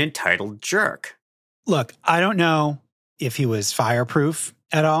he was an entitled jerk. Look, I don't know if he was fireproof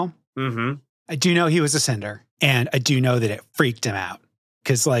at all. Mm-hmm. I do know he was a cinder, and I do know that it freaked him out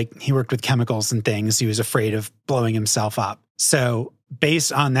because, like, he worked with chemicals and things. He was afraid of blowing himself up. So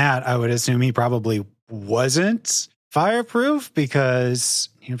based on that, I would assume he probably wasn't fireproof because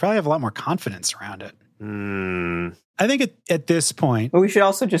he'd probably have a lot more confidence around it. I think at this point... But we should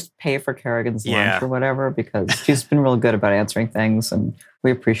also just pay for Kerrigan's lunch or whatever, because she's been real good about answering things and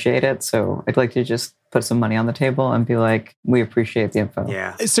we appreciate it. So I'd like to just put some money on the table and be like, we appreciate the info.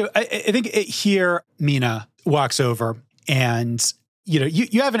 Yeah. So I think here, Mina walks over and,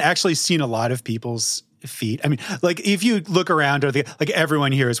 you haven't actually seen a lot of people's feet. I mean, like if you look around, like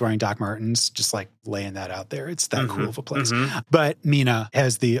everyone here is wearing Doc Martens, just like laying that out there. It's that cool of a place. Mm-hmm. But Mina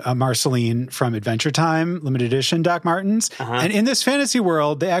has the Marceline from Adventure Time limited edition Doc Martens. And in this fantasy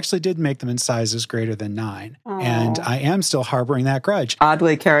world, they actually did make them in sizes greater than 9. Aww. And I am still harboring that grudge.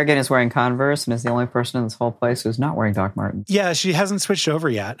 Oddly, Kerrigan is wearing Converse and is the only person in this whole place who's not wearing Doc Martens. Yeah, she hasn't switched over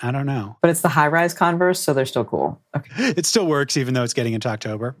yet. I don't know. But it's the high-rise Converse, so they're still cool. Okay. It still works, even though it's getting into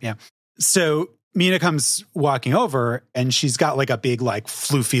October. Yeah. So Mina comes walking over and she's got like a big, like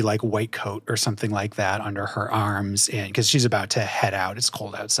floofy, like white coat or something like that under her arms. And because she's about to head out, it's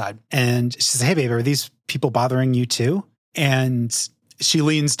cold outside. And she says, hey, babe, are these people bothering you too? And she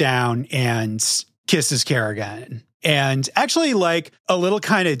leans down and kisses Kerrigan. And actually like a little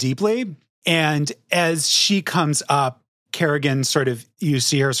kind of deeply. And as she comes up, Kerrigan you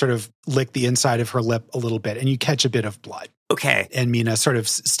see her sort of lick the inside of her lip a little bit and you catch a bit of blood. Okay. And Mina sort of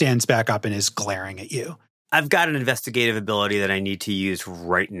stands back up and is glaring at you. I've got an investigative ability that I need to use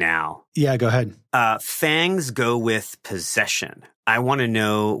right now. Yeah, go ahead. Fangs go with possession. I want to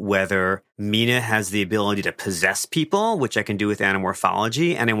know whether Mina has the ability to possess people, which I can do with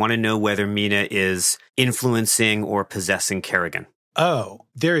anamorphology, and I want to know whether Mina is influencing or possessing Kerrigan. Oh,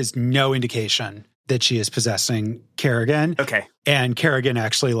 there is no indication that she is possessing Kerrigan. Okay. And Kerrigan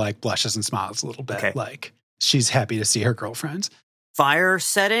actually like blushes and smiles a little bit. Like she's happy to see her girlfriends. Fire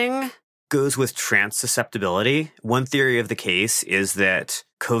setting goes with trance susceptibility. One theory of the case is that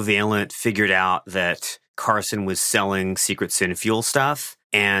Covalent figured out that Carson was selling Secret Sin fuel stuff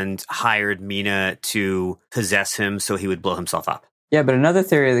and hired Mina to possess him so he would blow himself up. Yeah, but another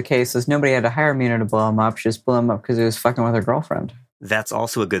theory of the case is nobody had to hire Mina to blow him up. She just blew him up because he was fucking with her girlfriend. That's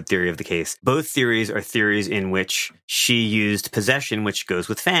also a good theory of the case. Both theories are theories in which she used possession, which goes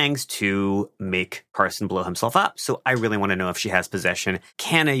with Fangs, to make Carson blow himself up. So I really want to know if she has possession.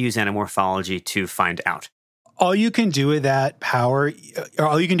 Can I use anamorphology to find out? All you can do with that power, or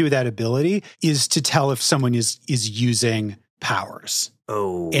all you can do with that ability, is to tell if someone is using powers.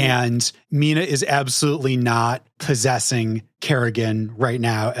 Oh. And Mina is absolutely not possessing Kerrigan right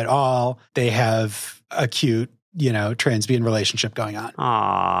now at all. They have a cute, transbian relationship going on.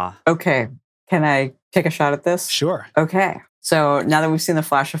 Aww. Okay. Can I take a shot at this? Sure. Okay. So now that we've seen the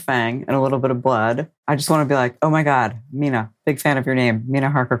flash of Fang and a little bit of blood, I just want to be like, oh my God, Mina, big fan of your name. Mina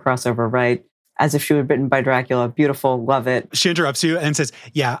Harker crossover, right? As if she was bitten by Dracula. Beautiful. Love it. She interrupts you and says,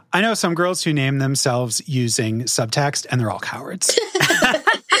 yeah, I know some girls who name themselves using subtext and they're all cowards.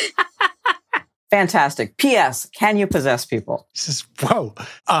 Fantastic. P.S. Can you possess people? She says, whoa.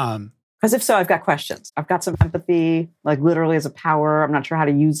 Because if so, I've got questions. I've got some empathy, like literally as a power. I'm not sure how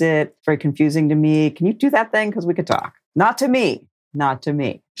to use it. It's very confusing to me. Can you do that thing? Because we could talk. Not to me. Not to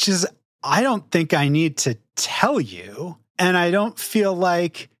me. She says, I don't think I need to tell you and I don't feel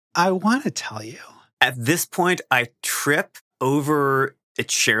like I want to tell you. At this point, I trip over a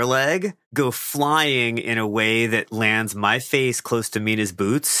chair leg, go flying in a way that lands my face close to Mina's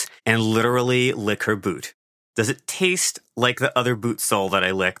boots, and literally lick her boot. Does it taste like the other boot sole that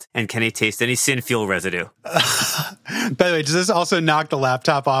I licked? And can I taste any sin fuel residue? By the way, does this also knock the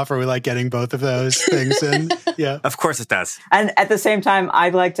laptop off? Or are we like getting both of those things in? Yeah. Of course it does. And at the same time,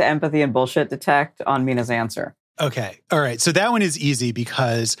 I'd like to empathy and bullshit detect on Mina's answer. Okay. All right. So that one is easy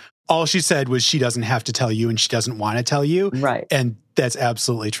because all she said was she doesn't have to tell you and she doesn't want to tell you. Right. And that's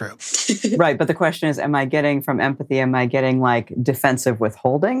absolutely true. Right. But the question is, am I getting from empathy, am I getting like defensive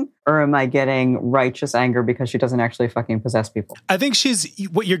withholding, or am I getting righteous anger because she doesn't actually fucking possess people? I think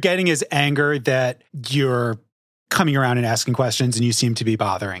what you're getting is anger that you're coming around and asking questions and you seem to be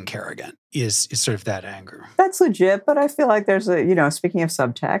bothering Kerrigan is sort of that anger. That's legit, but I feel like there's speaking of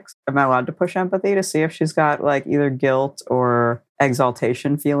subtext, am I allowed to push empathy to see if she's got like either guilt or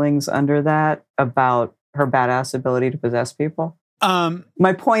exaltation feelings under that about her badass ability to possess people?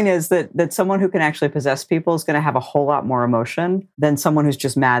 My point is that someone who can actually possess people is going to have a whole lot more emotion than someone who's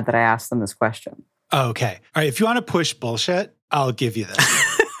just mad that I asked them this question. Okay. All right. If you want to push bullshit, I'll give you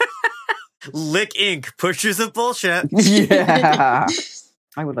this. Lick ink, pushers of bullshit. Yeah.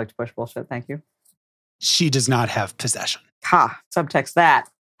 I would like to push bullshit. Thank you. She does not have possession. Ha. Subtext that.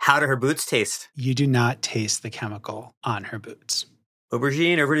 How do her boots taste? You do not taste the chemical on her boots.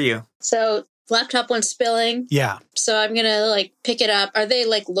 Aubergine, over to you. So laptop went spilling. Yeah. So I'm going to like pick it up. Are they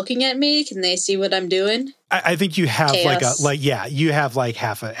like looking at me? Can they see what I'm doing? I think you have Chaos. you have like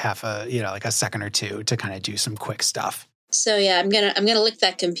half a like a second or two to kind of do some quick stuff. So yeah, I'm gonna lick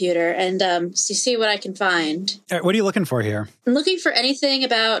that computer and see what I can find. All right, what are you looking for here? I'm looking for anything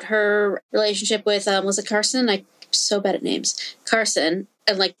about her relationship with was it Carson? I'm so bad at names. Carson,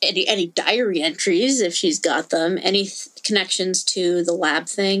 and like any diary entries if she's got them, any connections to the lab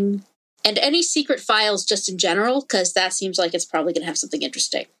thing, and any secret files just in general, because that seems like it's probably gonna have something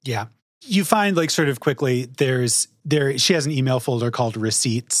interesting. Yeah, you find like sort of quickly she has an email folder called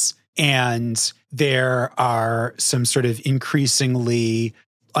receipts. And there are some sort of increasingly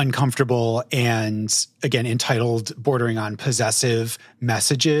uncomfortable and, again, entitled, bordering on possessive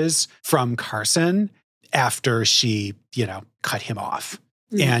messages from Carson after she, cut him off.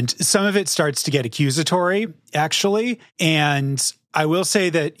 Mm. And some of it starts to get accusatory, actually. And I will say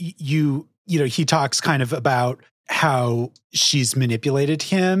that he talks kind of about how she's manipulated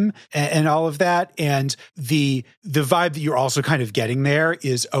him and all of that. And the vibe that you're also kind of getting there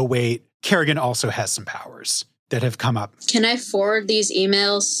is, oh, wait, Kerrigan also has some powers that have come up. Can I forward these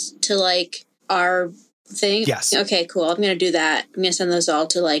emails to like our thing? Yes. Okay, cool. I'm going to do that. I'm going to send those all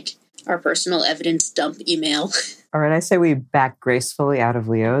to like our personal evidence dump email. All right. I say we back gracefully out of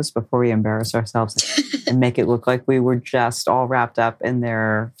Leo's before we embarrass ourselves and make it look like we were just all wrapped up in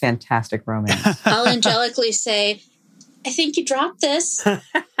their fantastic romance. I'll angelically say, I think you dropped this.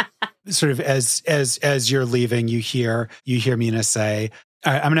 Sort of as you're leaving, you hear Mina say,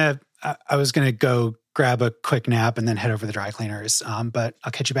 all right, I was going to go grab a quick nap and then head over to the dry cleaners. But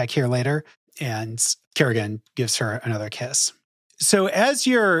I'll catch you back here later. And Kerrigan gives her another kiss. So as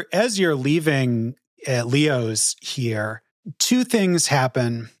you're leaving Leo's here, two things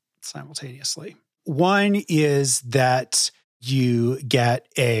happen simultaneously. One is that you get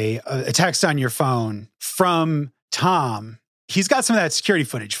a text on your phone from Tom. He's got some of that security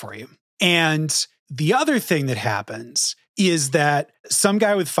footage for you. And the other thing that happens is that some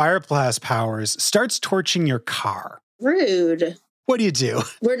guy with fireblast powers starts torching your car. Rude. What do you do?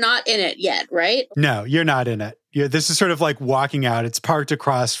 We're not in it yet, right? No, you're not in it. This is sort of like walking out. It's parked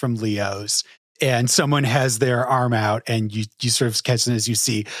across from Leo's. And someone has their arm out and you sort of catch it as you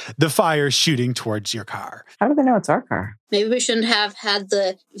see the fire shooting towards your car. How do they know it's our car? Maybe we shouldn't have had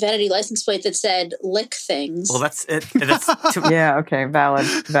the vanity license plate that said lick things. Well, that's it. Yeah, okay,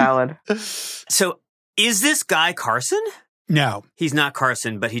 valid. So is this guy Carson? No. He's not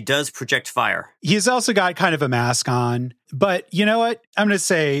Carson, but he does project fire. He's also got kind of a mask on. But you know what? I'm going to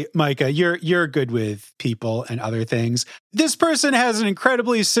say, Micah, you're good with people and other things. This person has an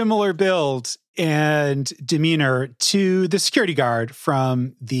incredibly similar build and demeanor to the security guard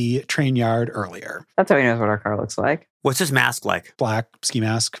from the train yard earlier. That's how he knows what our car looks like. What's his mask like? Black ski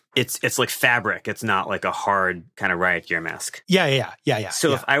mask. It's like fabric. It's not like a hard kind of riot gear mask. Yeah.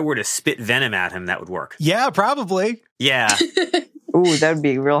 So if I were to spit venom at him, that would work. Yeah, probably. Yeah. Ooh, that would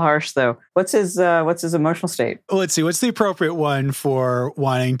be real harsh, though. What's his emotional state? Well, let's see. What's the appropriate one for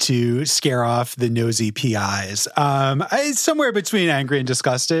wanting to scare off the nosy PIs? It's somewhere between angry and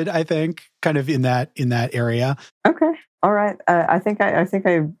disgusted, I think, kind of in that area. Okay. All right. I think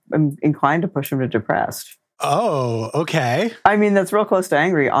I'm inclined to push him to depressed. Oh, okay. I mean, that's real close to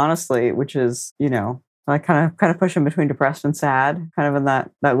angry, honestly, which is, like kind of push him between depressed and sad, kind of in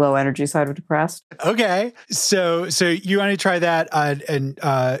that low energy side of depressed. Okay. So you want to try that? And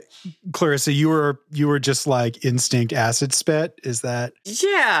Clarissa, you were just like instinct acid spit. Is that?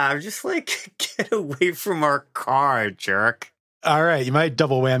 Yeah, I'm just like, get away from our car, jerk. All right, you might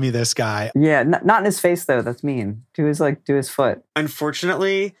double whammy this guy. Yeah, not in his face though. That's mean. Do his foot.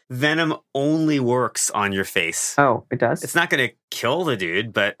 Unfortunately, venom only works on your face. Oh, it does. It's not going to kill the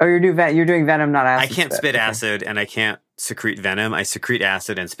dude, but you're doing venom, not acid. I can't spit acid, and I can't secrete venom. I secrete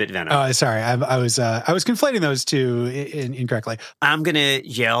acid and spit venom. Oh, sorry, I was conflating those two incorrectly. I'm gonna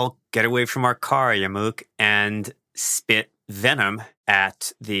yell, "Get away from our car, Yamuk!" and spit venom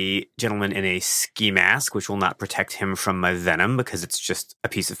at the gentleman in a ski mask, which will not protect him from my venom because it's just a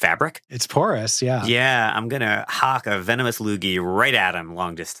piece of fabric. It's porous, yeah. Yeah, I'm going to hawk a venomous loogie right at him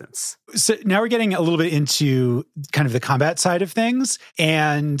long distance. So now we're getting a little bit into kind of the combat side of things.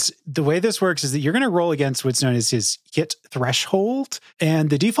 And the way this works is that you're going to roll against what's known as his hit threshold. And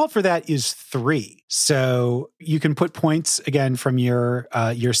the default for that is 3. So you can put points again from your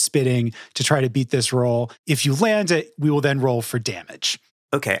spitting to try to beat this roll. If you land it, we will then roll for damage.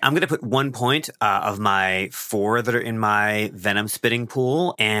 Okay, I'm going to put 1 point of my 4 that are in my venom spitting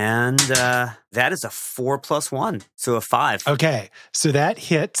pool, and that is a 4 plus 1, so a 5. Okay, so that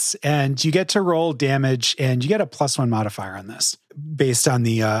hits, and you get to roll damage, and you get a +1 modifier on this based on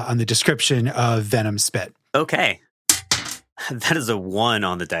the description of venom spit. Okay, that is a 1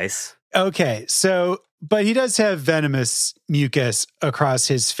 on the dice. Okay, but he does have venomous mucus across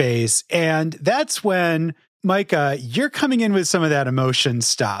his face, and that's when, Micah, you're coming in with some of that emotion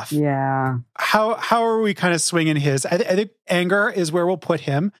stuff. Yeah. How are we kind of swinging his? I think anger is where we'll put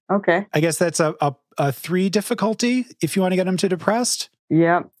him. Okay. I guess that's a 3 difficulty if you want to get him to depressed.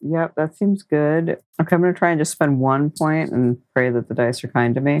 Yep. That seems good. Okay, I'm going to try and just spend 1 point and pray that the dice are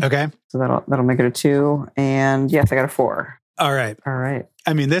kind to me. Okay. So that'll make it a 2. And yes, I got a 4. All right.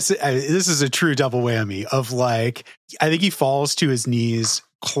 I mean, this is a true double whammy of like, I think he falls to his knees,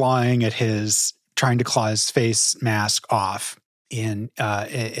 trying to claw his face mask off. I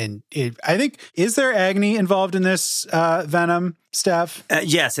think, is there agony involved in this venom, Steph?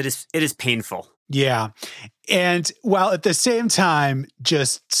 Yes, it is painful. Yeah. And while at the same time,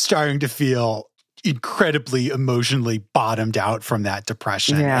 just starting to feel incredibly emotionally bottomed out from that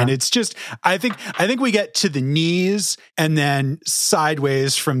depression. Yeah. And it's just, I think we get to the knees and then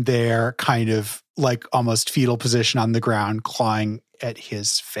sideways from there, kind of like almost fetal position on the ground, clawing at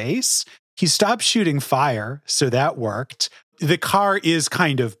his face. He stopped shooting fire, so that worked. The car is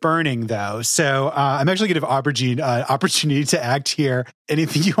kind of burning, though. So I'm actually going to give Aubergine an opportunity to act here.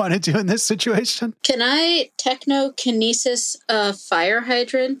 Anything you want to do in this situation? Can I technokinesis a fire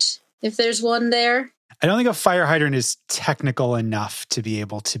hydrant, if there's one there? I don't think a fire hydrant is technical enough to be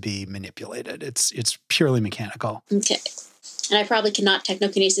able to be manipulated. It's purely mechanical. Okay. And I probably cannot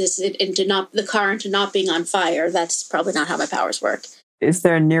technokinesis it into the car into not being on fire. That's probably not how my powers work. Is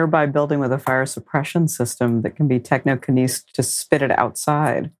there a nearby building with a fire suppression system that can be technokinesed to spit it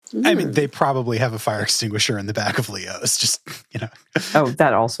outside? I mean, they probably have a fire extinguisher in the back of Leo's, just, Oh,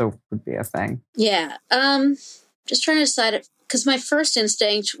 that also would be a thing. Yeah. Just trying to decide, because my first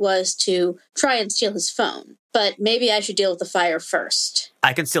instinct was to try and steal his phone, but maybe I should deal with the fire first.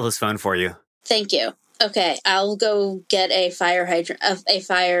 I can steal his phone for you. Thank you. Okay, I'll go get a fire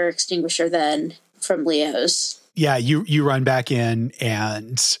extinguisher then from Leo's. Yeah, you run back in,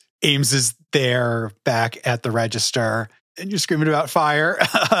 and Ames is there back at the register, and you're screaming about fire.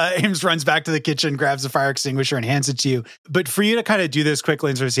 Ames runs back to the kitchen, grabs the fire extinguisher, and hands it to you. But for you to kind of do this quickly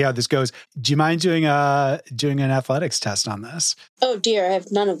and sort of see how this goes, do you mind doing an athletics test on this? Oh dear, I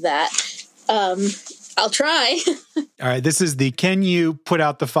have none of that. I'll try. All right, this is can you put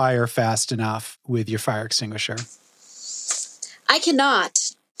out the fire fast enough with your fire extinguisher? I cannot.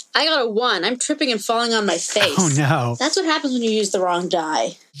 I got a 1. I'm tripping and falling on my face. Oh, no. That's what happens when you use the wrong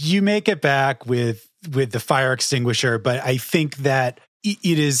die. You make it back with the fire extinguisher, but I think that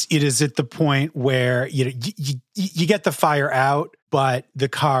it is at the point where you get the fire out, but the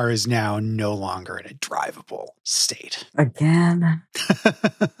car is now no longer in a drivable state. Again.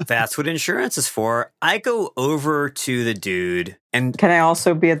 That's what insurance is for. I go over to the dude and can I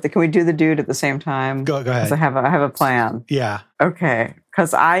also be can we do the dude at the same time? Go ahead. I have a plan. Yeah. Okay.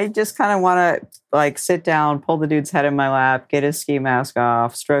 Because I just kind of want to sit down, pull the dude's head in my lap, get his ski mask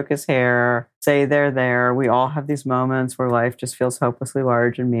off, stroke his hair, say they're there. We all have these moments where life just feels hopelessly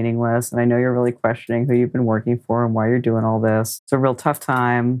large and meaningless. And I know you're really questioning who you've been working for and why you're doing all this. It's a real tough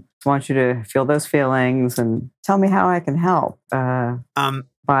time. I want you to feel those feelings and tell me how I can help.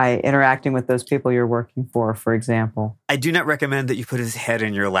 By by interacting with those people you're working for example. I do not recommend that you put his head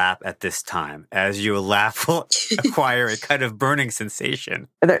in your lap at this time, as your lap will acquire a kind of burning sensation.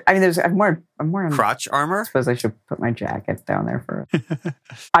 I'm wearing crotch armor. I suppose I should put my jacket down there first.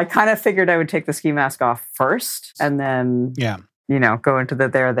 I kind of figured I would take the ski mask off first and then go into the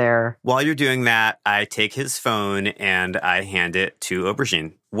there. While you're doing that, I take his phone and I hand it to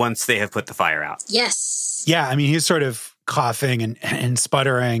Aubergine once they have put the fire out. Yes. Yeah, I mean, he's sort of coughing and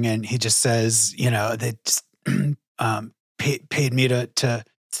sputtering, and he just says, they just paid me to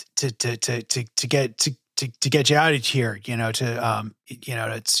get you out of here, so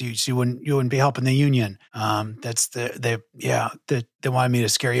you wouldn't be helping the union. They wanted me to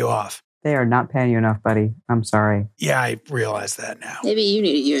scare you off. They are not paying you enough, buddy. I'm sorry. Yeah, I realize that now. Maybe you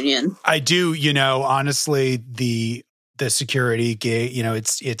need a union. I do. Honestly, the security gig,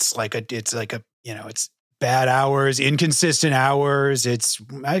 it's bad hours, inconsistent hours.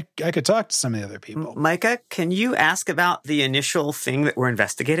 I could talk to some of the other people. Micah, can you ask about the initial thing that we're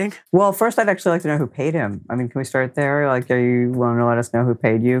investigating? Well, first, I'd actually like to know who paid him. I mean, can we start there? Like, are you willing to let us know who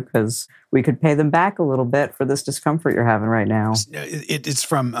paid you? Because we could pay them back a little bit for this discomfort you're having right now. It's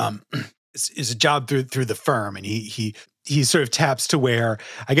from it's a job through the firm, and he sort of taps to where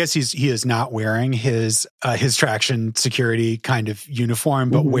I guess he is not wearing his traction security kind of uniform,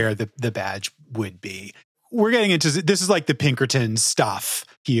 but where the badge would be. We're getting into this is like the Pinkerton stuff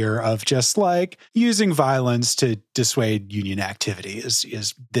here of just like using violence to dissuade union activity is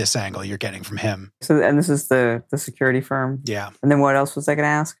this angle you're getting from him. So, and this is the security firm? Yeah. And then what else was I going to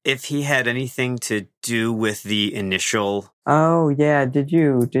ask? If he had anything to do with the initial... Oh, yeah. Did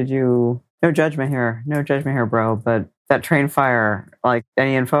you... No judgment here, bro. But that train fire, like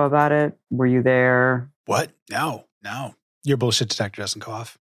any info about it? Were you there? What? No. Your bullshit detector doesn't go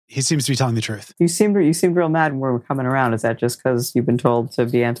off. He seems to be telling the truth. You seemed real mad when we were coming around. Is that just because you've been told to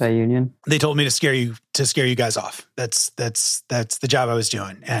be anti-union? They told me to scare you guys off. That's the job I was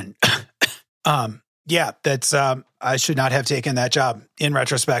doing. And I should not have taken that job. In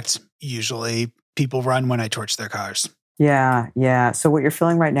retrospect, usually people run when I torch their cars. Yeah. So what you're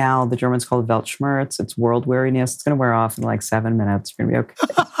feeling right now, the Germans call it Weltschmerz. It's world weariness. It's going to wear off in like 7 minutes. You're going to be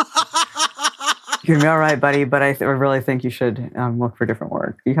okay. You're going to be all right, buddy. But I really think you should look for different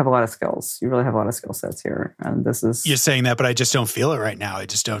work. You have a lot of skills. You really have a lot of skill sets here. And this is... You're saying that, but I just don't feel it right now. I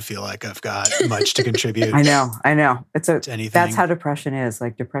just don't feel like I've got much to contribute. I know. To anything. That's how depression is.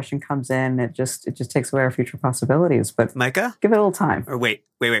 Like depression comes in, it just takes away our future possibilities. But Micah? Give it a little time. Or wait.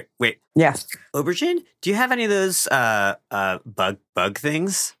 Yes. Aubergine, do you have any of those bug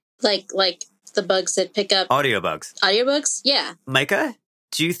things? Like the bugs that pick up... Audio bugs? Yeah. Micah?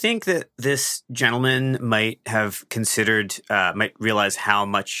 Do you think that this gentleman might have considered, might realize how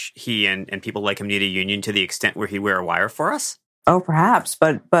much he and people like him need a union to the extent where he'd wear a wire for us? Oh, perhaps,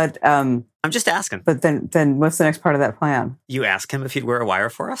 but I'm just asking. But then what's the next part of that plan? You ask him if he'd wear a wire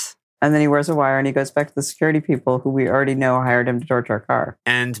for us? And then he wears a wire and he goes back to the security people who we already know hired him to torch our car.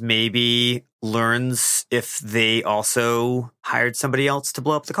 And maybe learns if they also hired somebody else to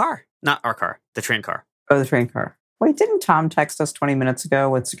blow up the car. Not our car, the train car. Oh, the train car. Wait, didn't Tom text us 20 minutes ago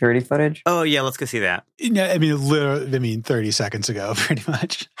with security footage? Oh, yeah, let's go see that. I mean, 30 seconds ago, pretty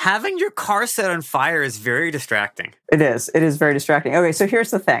much. Having your car set on fire is very distracting. It is very distracting. Okay, so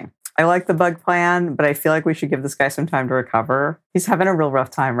here's the thing. I like the bug plan, but I feel like we should give this guy some time to recover. He's having a real rough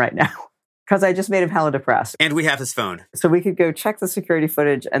time right now because I just made him hella depressed. And we have his phone. So we could go check the security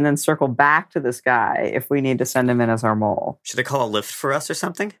footage and then circle back to this guy if we need to send him in as our mole. Should I call a lift for us or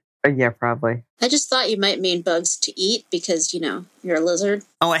something? Yeah, probably. I just thought you might mean bugs to eat because, you're a lizard.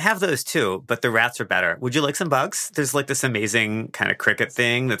 Oh, I have those too, but the rats are better. Would you like some bugs? There's like this amazing kind of cricket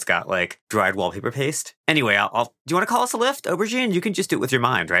thing that's got like dried wallpaper paste. Anyway, do you want to call us a lift, Aubergine? You can just do it with your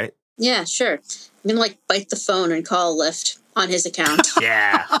mind, right? Yeah, sure. I'm going to bite the phone and call a lift on his account.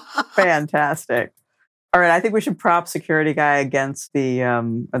 Yeah. Fantastic. All right, I think we should prop security guy against the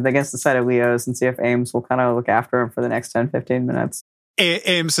side of Leo's and see if Ames will kind of look after him for the next 10, 15 minutes.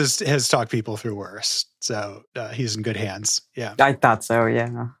 Ames has talked people through worse, so he's in good hands. Yeah, I thought so.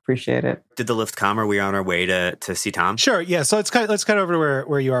 Yeah, appreciate it. Did the lift come? Are we on our way to see Tom? Sure. Yeah. So let's cut over to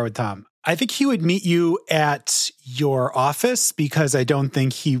where you are with Tom. I think he would meet you at your office because I don't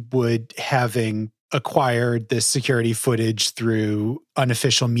think he would, having acquired this security footage through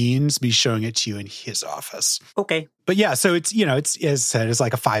unofficial means, be showing it to you in his office. Okay. But yeah, so it's as I said, it's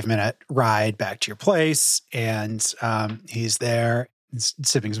like a 5-minute ride back to your place, and he's there. He's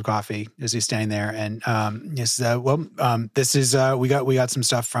sipping some coffee as he's standing there, and he says, this is we got some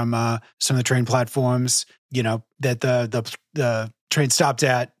stuff from some of the train platforms, that the train stopped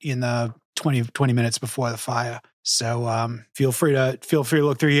at in the 20 minutes before the fire. So feel free to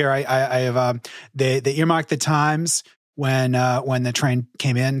look through here. I have they earmarked the times when the train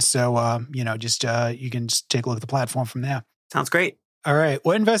came in. So just you can just take a look at the platform from there. Sounds great. All right.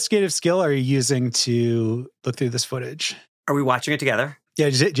 What investigative skill are you using to look through this footage? Are we watching it together?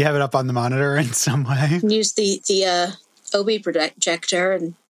 Yeah. Do you have it up on the monitor in some way? Use the OB projector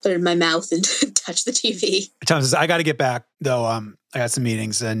and put it in my mouth and touch the TV. Tom says, I got to get back, though. I got some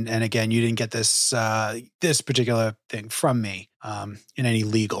meetings. And again, you didn't get this particular thing from me in any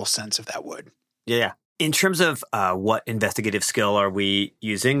legal sense, if that would. Yeah. In terms of what investigative skill are we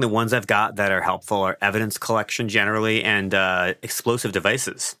using, the ones I've got that are helpful are evidence collection generally and explosive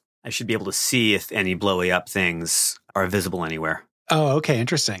devices. I should be able to see if any blowy up things are visible anywhere. Oh, okay.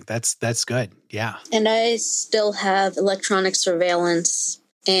 Interesting. That's good. Yeah. And I still have electronic surveillance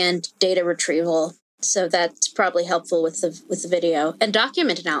and data retrieval. So that's probably helpful with the video and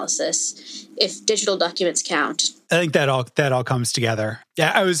document analysis, if digital documents count. I think that all comes together.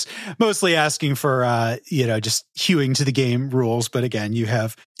 Yeah, I was mostly asking for just hewing to the game rules, but again, you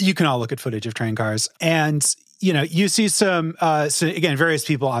can all look at footage of train cars, and you see some various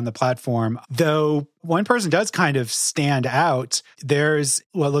people on the platform. Though one person does kind of stand out. There's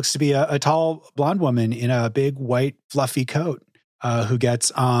what looks to be a tall blonde woman in a big white fluffy coat who gets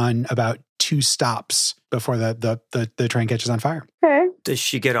on about 2 stops before the train catches on fire. Okay. Does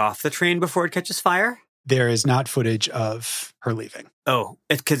she get off the train before it catches fire? There is not footage of her leaving. Oh,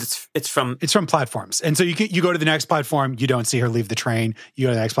 because it's from platforms, and so you go to the next platform, you don't see her leave the train. You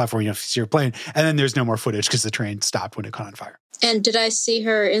go to the next platform, you don't see her plane, and then there's no more footage because the train stopped when it caught on fire. And did I see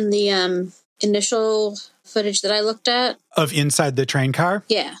her in the initial footage that I looked at of inside the train car?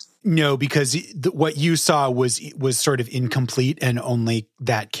 Yeah. No, because what you saw was sort of incomplete and only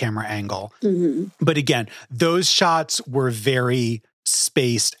that camera angle. Mm-hmm. But again, those shots were very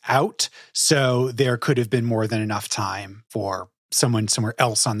spaced out, so there could have been more than enough time for someone somewhere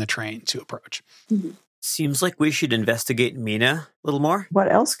else on the train to approach. Mm-hmm. Seems like we should investigate Mina a little more.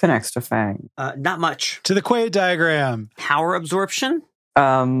 What else connects to Fang? Not much. To the Quaid diagram. Power absorption?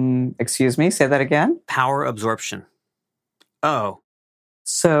 Excuse me, say that again? Power absorption. Oh.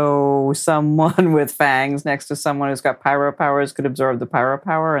 So someone with fangs next to someone who's got pyro powers could absorb the pyro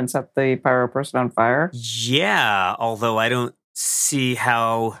power and set the pyro person on fire? Yeah, although I don't see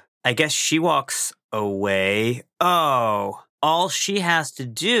how... I guess she walks away. Oh, all she has to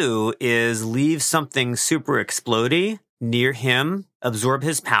do is leave something super explodey near him, absorb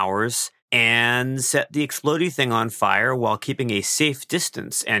his powers, and set the explodey thing on fire while keeping a safe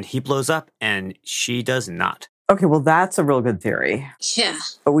distance. And he blows up, and she does not. Okay, well, that's a real good theory. Yeah.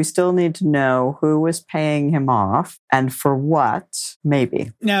 But we still need to know who was paying him off and for what,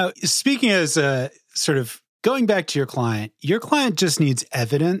 maybe. Now, speaking as a sort of going back to your client just needs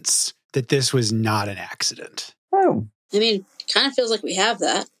evidence that this was not an accident. Oh. I mean, kind of feels like we have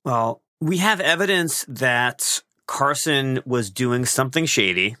that. Well, we have evidence that Carson was doing something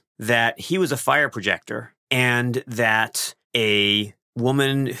shady, that he was a fire projector, and that a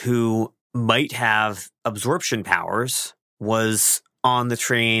woman who might have absorption powers was on the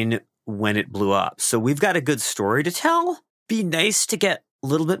train when it blew up. So we've got a good story to tell. Be nice to get a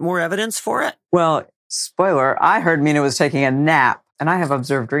little bit more evidence for it. Well, spoiler, I heard Mina was taking a nap, and I have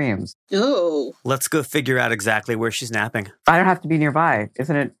observed dreams. Oh. Let's go figure out exactly where she's napping. I don't have to be nearby.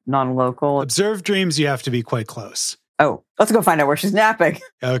 Isn't it non-local? Observed dreams, you have to be quite close. Oh, let's go find out where she's napping.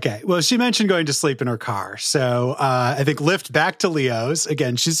 Okay. Well, she mentioned going to sleep in her car. So I think lift back to Leo's.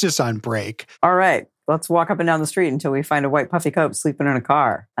 Again, she's just on break. All right. Let's walk up and down the street until we find a white puffy coat sleeping in a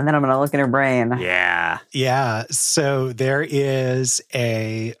car. And then I'm going to look in her brain. Yeah. Yeah. So there is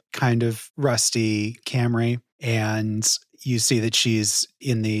a kind of rusty Camry, and you see that she's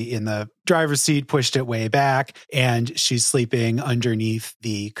in the driver's seat, pushed it way back, and she's sleeping underneath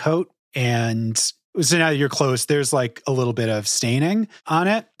the coat. And so now that you're close, there's like a little bit of staining on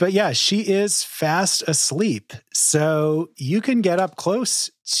it. But yeah, she is fast asleep. So you can get up close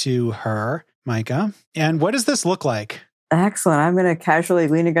to her, Micah. And what does this look like? Excellent. I'm going to casually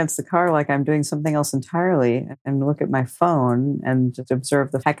lean against the car like I'm doing something else entirely and look at my phone and just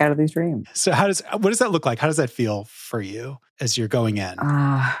observe the heck out of these dreams. So what does that look like? How does that feel for you as you're going in?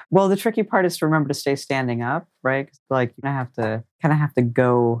 Well, the tricky part is to remember to stay standing up, right? Like you have to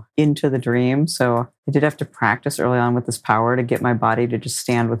go into the dream. So I did have to practice early on with this power to get my body to just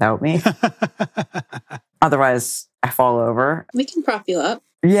stand without me. Otherwise, I fall over. We can prop you up.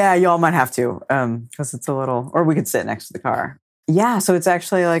 Yeah, y'all might have to, because it's a little, or we could sit next to the car. Yeah, so it's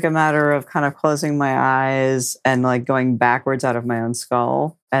actually like a matter of kind of closing my eyes and like going backwards out of my own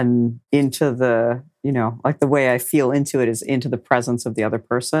skull and into the, like the way I feel into it is into the presence of the other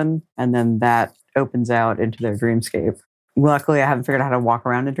person. And then that opens out into their dreamscape. Luckily, I haven't figured out how to walk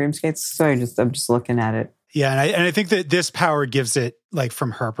around in dreamscapes, so I'm just looking at it. Yeah, and I think that this power gives it like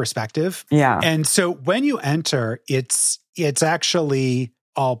from her perspective. Yeah. And so when you enter, it's actually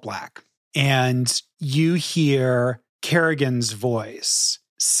all black. And you hear Kerrigan's voice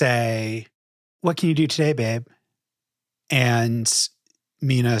say, "What can you do today, babe?" And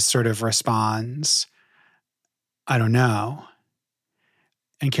Mina sort of responds, "I don't know."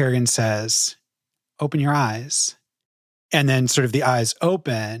 And Kerrigan says, "Open your eyes." And then sort of the eyes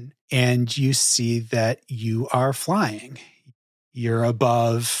open and you see that you are flying. You're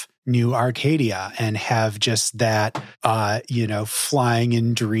above New Arcadia and have just that, flying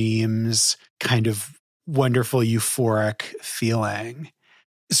in dreams kind of wonderful, euphoric feeling.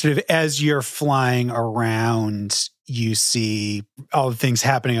 Sort of as you're flying around, you see all the things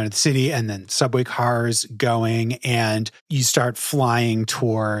happening out of the city and then subway cars going, and you start flying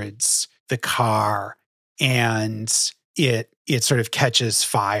towards the car, and it sort of catches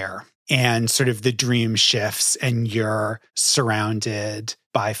fire, and sort of the dream shifts and you're surrounded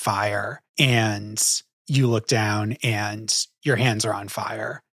by fire, and you look down and your hands are on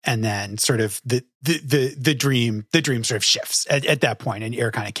fire. And then sort of the dream sort of shifts at that point, and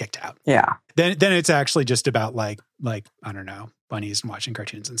you're kind of kicked out. Yeah. Then it's actually just about like I don't know, bunnies and watching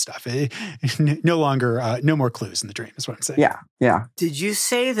cartoons and stuff. No longer no more clues in the dream is what I'm saying. Yeah. Yeah. Did you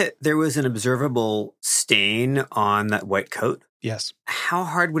say that there was an observable stain on that white coat? Yes. How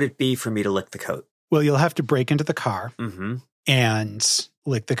hard would it be for me to lick the coat? Well, you'll have to break into the car and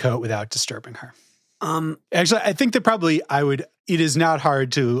lick the coat without disturbing her. Actually, I think that probably it is not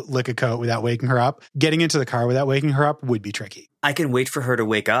hard to lick a coat without waking her up. Getting into the car without waking her up would be tricky. I can wait for her to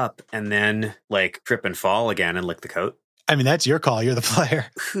wake up and then like trip and fall again and lick the coat. I mean, that's your call. You're the player.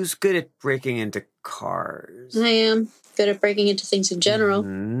 Who's good at breaking into cars? I am good at breaking into things in general.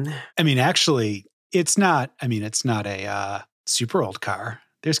 I mean, actually, it's not a super old car.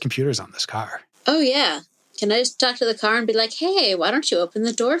 There's computers on this car. Oh, yeah. Can I just talk to the car and be like, hey, why don't you open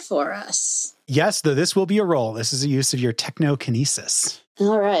the door for us? Yes, though this will be a roll. This is a use of your technokinesis.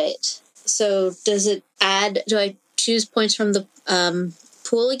 All right. So does it add, do I choose points from the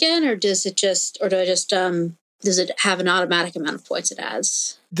pool again, or does it just does it have an automatic amount of points it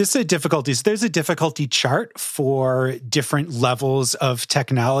adds? This is a difficulty. So there's a difficulty chart for different levels of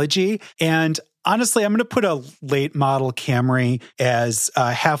technology. And honestly, I'm going to put a late model Camry as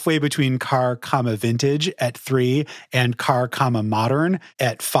halfway between car, vintage at 3 and car, modern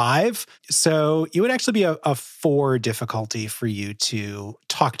at 5. So it would actually be a 4 difficulty for you to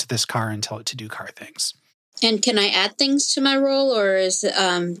talk to this car and tell it to do car things. And can I add things to my roll, or is it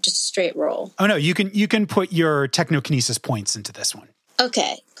just a straight roll? Oh, no, you can put your technokinesis points into this one.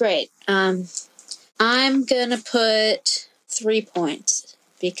 Okay, great. I'm going to put 3 points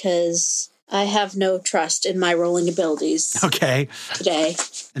because I have no trust in my rolling abilities. Okay. Today.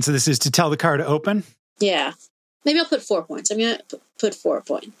 And so this is to tell the car to open? Yeah. Maybe I'll put 4 points. I'm going to put 4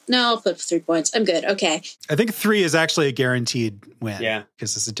 points. No, I'll put 3 points. I'm good. Okay. I think 3 is actually a guaranteed win. Yeah.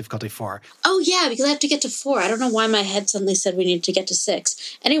 Because it's a difficulty 4. Oh, yeah, because I have to get to 4. I don't know why my head suddenly said we need to get to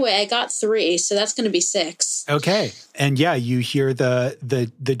 6. Anyway, I got 3, so that's going to be 6. Okay. And yeah, you hear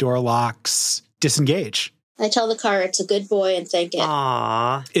the door locks disengage. I tell the car it's a good boy and thank it.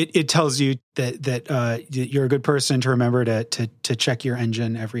 Aww. It tells you that you're a good person to remember to check your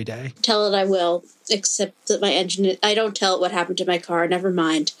engine every day. Tell it I will, except that my engine, I don't tell it what happened to my car. Never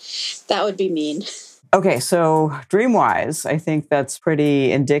mind. That would be mean. Okay, so dream-wise, I think that's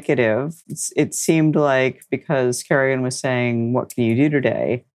pretty indicative. It seemed like, because Kerrigan was saying, what can you do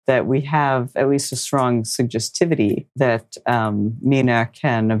today, that we have at least a strong suggestivity that Mina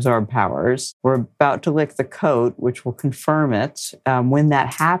can absorb powers. We're about to lick the coat, which will confirm it. When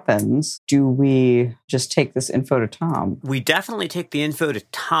that happens, do we just take this info to Tom? We definitely take the info to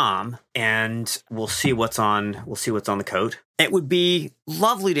Tom, and we'll see what's on the coat. It would be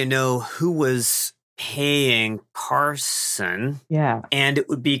lovely to know who was paying Carson. Yeah. And it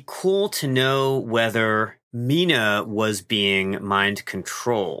would be cool to know whether Mina was being mind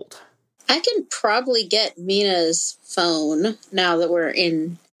controlled. I can probably get Mina's phone now that we're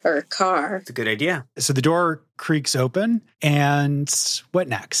in her car. It's a good idea. So the door creaks open, and what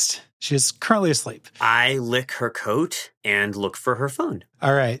next? She's currently asleep. I lick her coat and look for her phone.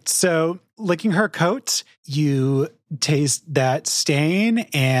 All right. So licking her coat, you taste that stain,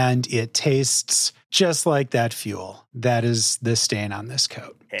 and it tastes just like that fuel. That is the stain on this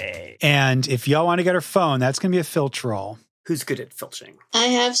coat. Hey. And if y'all want to get her phone, that's going to be a filch roll. Who's good at filching? I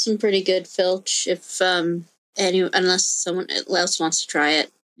have some pretty good filch if unless someone else wants to try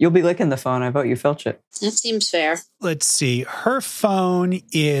it. You'll be licking the phone. I vote you filch it. That seems fair. Let's see. Her phone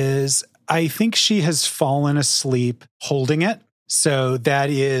is I think she has fallen asleep holding it. So that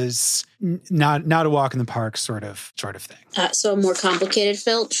is not a walk in the park sort of thing. So a more complicated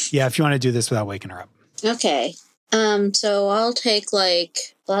filch? Yeah, if you want to do this without waking her up. Okay. So I'll take like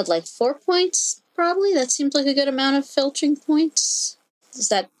 4 points, probably. That seems like a good amount of filching points. Does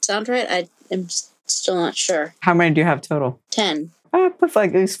that sound right? I am still not sure. How many do you have total? 10. I put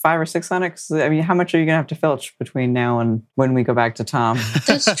like at least 5 or 6 on it. 'Cause, I mean, how much are you going to have to filch between now and when we go back to Tom?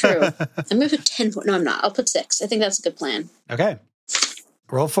 That's true. I'm going to put 10. No, I'm not. I'll put 6. I think that's a good plan. Okay.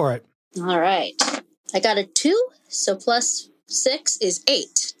 Roll for it. All right. I got a 2, so plus 6 is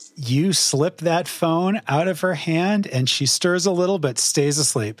 8. You slip that phone out of her hand and she stirs a little but stays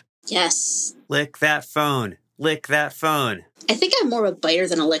asleep. Yes. Lick that phone. Lick that phone. I think I'm more of a biter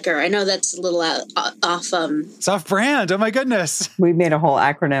than a licker. I know that's a little off. It's off brand. Oh my goodness. We made a whole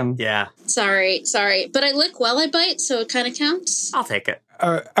acronym. Yeah. Sorry. But I lick while I bite, so it kind of counts. I'll take it.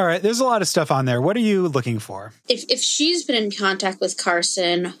 All right. There's a lot of stuff on there. What are you looking for? If she's been in contact with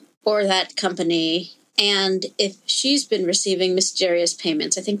Carson or that company, and if she's been receiving mysterious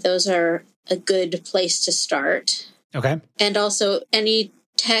payments, I think those are a good place to start. Okay. And also any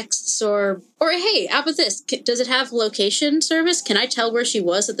texts or hey, how about this? Does it have location service? Can I tell where she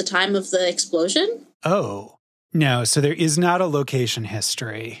was at the time of the explosion? Oh, no. So there is not a location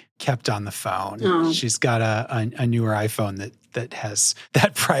history kept on the phone. Oh. She's got a newer iPhone that has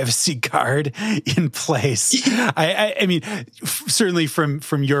that privacy guard in place. I mean, certainly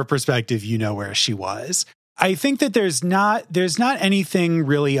from your perspective, you know where she was. I think that there's not anything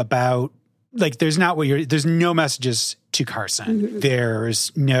really about, like, there's no messages to Carson. Mm-hmm.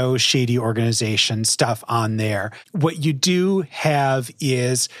 There's no shady organization stuff on there. What you do have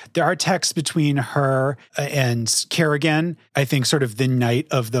is there are texts between her and Kerrigan, I think sort of the night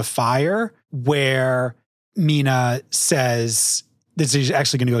of the fire, where Mina says that she's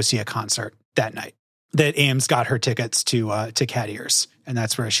actually going to go see a concert that night. That Ames got her tickets to Cat Ears, and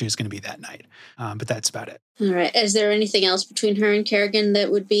that's where she was going to be that night. But that's about it. All right. Is there anything else between her and Kerrigan that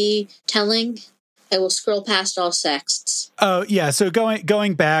would be telling? I will scroll past all sexts. Oh yeah. So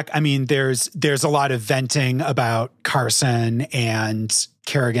going back, I mean, there's a lot of venting about Carson and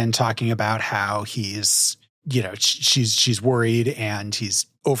Kerrigan talking about how he's, she's worried and he's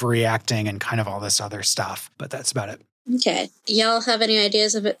overreacting and kind of all this other stuff. But that's about it. Okay. Y'all have any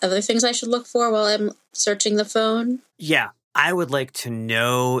ideas of other things I should look for while I'm searching the phone? Yeah. I would like to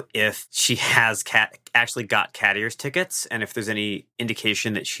know if she has actually got Cat Ears tickets and if there's any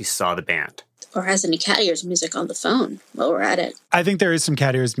indication that she saw the band. Or has any Cat Ears music on the phone while we're at it. I think there is some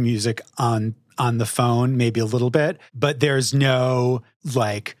Cat Ears music on the phone, maybe a little bit, but there's no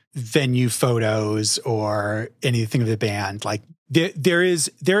like venue photos or anything of the band. Like there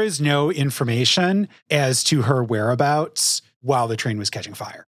is no information as to her whereabouts while the train was catching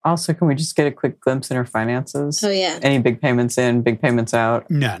fire. Also, can we just get a quick glimpse in her finances? Oh, yeah. Any big payments in, big payments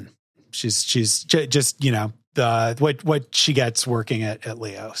out? None. She's just, what she gets working at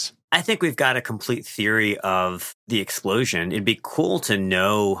Leo's. I think we've got a complete theory of the explosion. It'd be cool to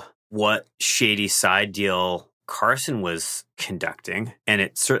know what shady side deal Carson was conducting. And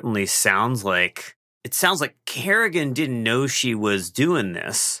it certainly sounds like Kerrigan didn't know she was doing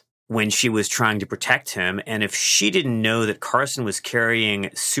this when she was trying to protect him. And if she didn't know that Carson was carrying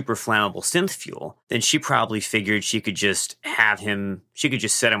super flammable synth fuel, then she probably figured she could just set him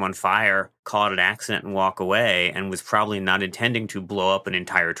on fire, call it an accident and walk away, and was probably not intending to blow up an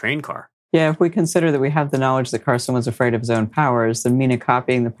entire train car. Yeah, if we consider that we have the knowledge that Carson was afraid of his own powers, then Mina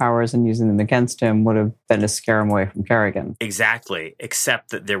copying the powers and using them against him would have been to scare him away from Kerrigan. Exactly,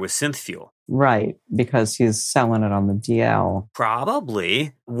 except that there was synth fuel. Right, because he's selling it on the DL.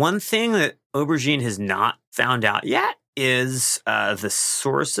 Probably. One thing that Aubergine has not found out yet is the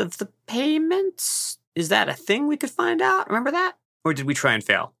source of the payments. Is that a thing we could find out? Remember that? Or did we try and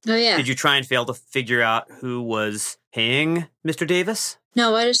fail? Oh, yeah. Did you try and fail to figure out who was paying Mr. Davis?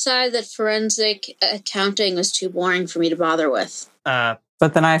 No, I decided that forensic accounting was too boring for me to bother with.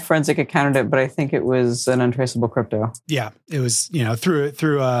 But then I forensic accounted it, but I think it was an untraceable crypto. Yeah, it was,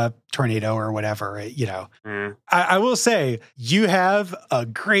 through a tornado or whatever, I will say, you have a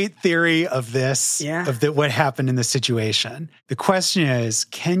great theory of this, what happened in the situation. The question is,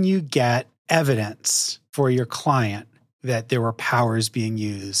 can you get evidence for your client that there were powers being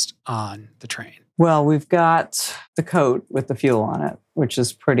used on the train? Well, we've got the coat with the fuel on it, which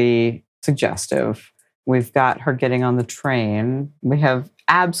is pretty suggestive. We've got her getting on the train. We have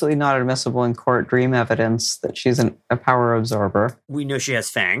absolutely not admissible in court dream evidence that she's a power absorber. We know she has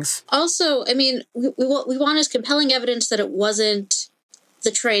fangs. Also, I mean, we want as compelling evidence that it wasn't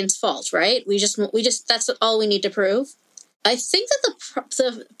the train's fault, right? We just that's all we need to prove. I think that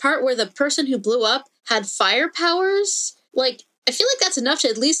the part where the person who blew up had fire powers, like, I feel like that's enough to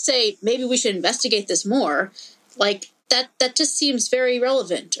at least say, maybe we should investigate this more. Like, that just seems very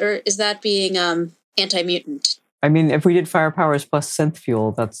relevant. Or is that being anti-mutant? I mean, if we did fire powers plus synth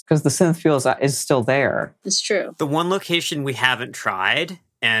fuel, that's because the synth fuel is still there. It's true. The one location we haven't tried,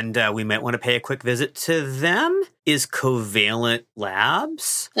 and we might want to pay a quick visit to them, is Covalent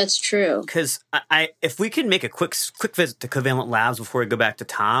Labs. That's true. Because if we can make a quick visit to Covalent Labs before we go back to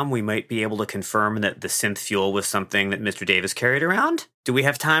Tom, we might be able to confirm that the synth fuel was something that Mr. Davis carried around. Do we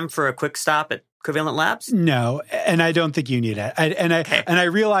have time for a quick stop at Covalent Labs? No, and I don't think you need it. I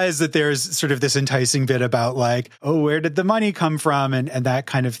realize that there's sort of this enticing bit about like, oh, where did the money come from and that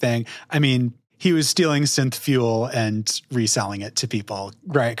kind of thing. I mean, he was stealing synth fuel and reselling it to people,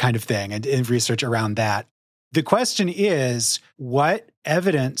 right, kind of thing, and research around that. The question is, what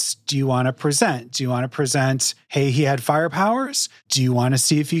evidence do you want to present? Do you want to present, hey, he had fire powers? Do you want to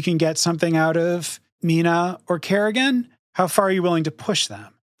see if you can get something out of Mina or Kerrigan? How far are you willing to push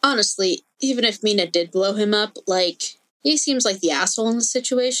them? Honestly, even if Mina did blow him up, like, he seems like the asshole in the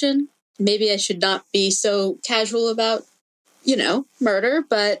situation. Maybe I should not be so casual about, murder,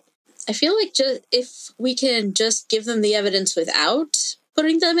 but I feel like if we can just give them the evidence without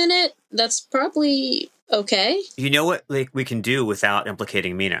putting them in it, that's probably okay. You know what we can do without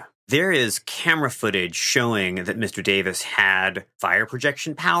implicating Mina? There is camera footage showing that Mr. Davis had fire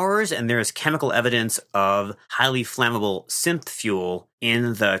projection powers, and there is chemical evidence of highly flammable synth fuel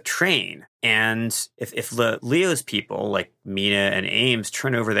in the train. And if the Leo's people, like Mina and Ames,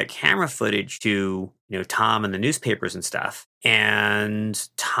 turn over that camera footage to, Tom and the newspapers and stuff, and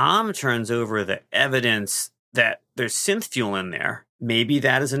Tom turns over the evidence that there's synth fuel in there, maybe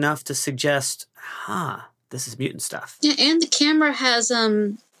that is enough to suggest, this is mutant stuff. Yeah, and the camera has,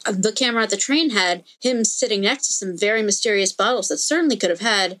 the camera at the train had him sitting next to some very mysterious bottles that certainly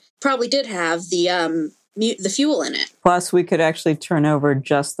probably did have the fuel in it. Plus, we could actually turn over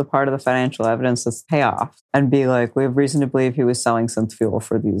just the part of the financial evidence that's payoff and be like, we have reason to believe he was selling synth fuel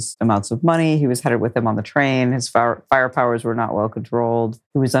for these amounts of money. He was headed with him on the train. His fire powers were not well controlled.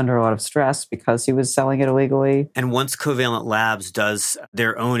 He was under a lot of stress because he was selling it illegally. And once Covalent Labs does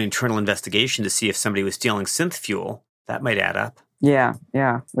their own internal investigation to see if somebody was stealing synth fuel, that might add up. Yeah.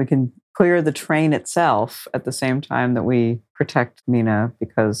 We can clear the train itself at the same time that we protect Mina,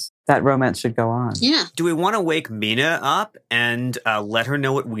 because that romance should go on. Yeah. Do we want to wake Mina up and let her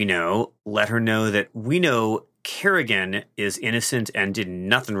know what we know? Let her know that we know Kerrigan is innocent and did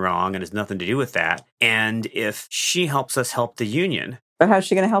nothing wrong and has nothing to do with that. And if she helps us help the union. But how's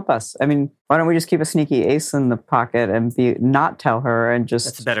she going to help us? I mean, why don't we just keep a sneaky ace in the pocket and not tell her and just...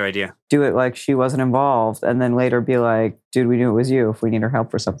 That's a better idea. Do it like she wasn't involved and then later be like, dude, we knew it was you if we need her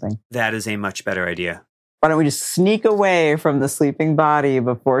help for something. That is a much better idea. Why don't we just sneak away from the sleeping body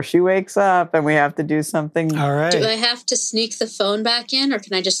before she wakes up and we have to do something? All right. Do I have to sneak the phone back in, or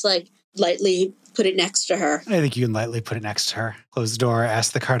can I just lightly put it next to her? I think you can lightly put it next to her. Close the door,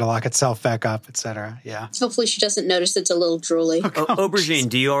 ask the car to lock itself back up, etc. Yeah. Hopefully she doesn't notice it's a little drooly. Aubergine,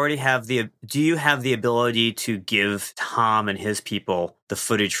 do you have the ability to give Tom and his people the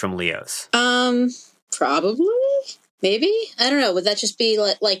footage from Leo's? Probably. Maybe. I don't know. Would that just be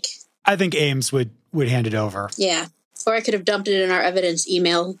like I think Ames would hand it over. Yeah. Or I could have dumped it in our evidence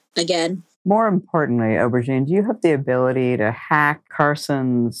email again. More importantly, Aubergine, do you have the ability to hack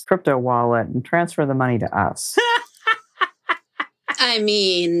Carson's crypto wallet and transfer the money to us? I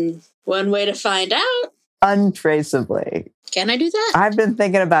mean, one way to find out. Untraceably. Can I do that? I've been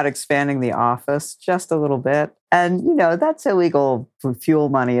thinking about expanding the office just a little bit. And, that's illegal fuel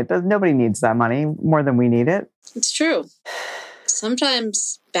money. Nobody needs that money more than we need it. It's true.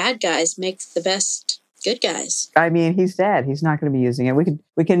 Sometimes bad guys make the best good guys. I mean, he's dead. He's not going to be using it.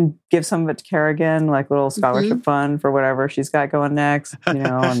 We can give some of it to Kerrigan, like a little scholarship fund for whatever she's got going next,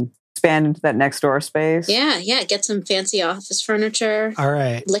 and expand into that next door space. Yeah. Get some fancy office furniture. All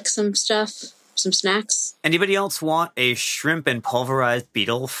right. Lick some stuff, some snacks. Anybody else want a shrimp and pulverized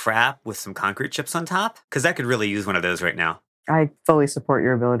beetle frap with some concrete chips on top? Because I could really use one of those right now. I fully support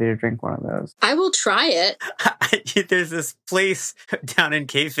your ability to drink one of those. I will try it. There's this place down in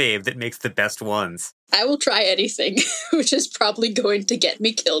Kayfabe that makes the best ones. I will try anything, which is probably going to get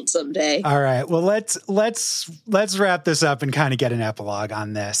me killed someday. All right. Well, let's wrap this up and kind of get an epilogue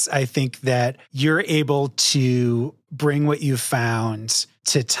on this. I think that you're able to bring what you found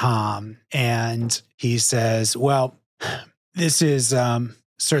to Tom, and he says, well, this is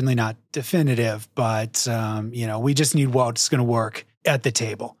certainly not definitive, but, we just need what's going to work at the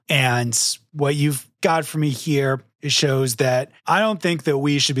table. And what you've got for me here shows that I don't think that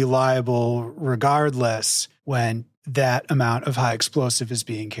we should be liable regardless when that amount of high explosive is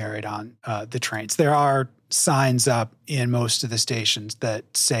being carried on the trains. There are signs up in most of the stations that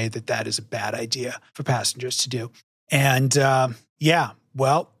say that that is a bad idea for passengers to do. And yeah,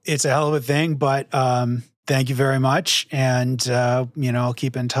 well, it's a hell of a thing, but thank you very much. And, I'll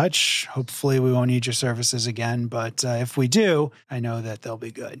keep in touch. Hopefully we won't need your services again. But if we do, I know that they'll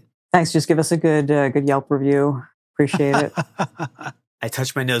be good. Thanks. Just give us a good Yelp review. Appreciate it. I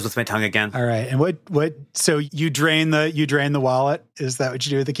touched my nose with my tongue again. All right. And what, so you drain the wallet? Is that what you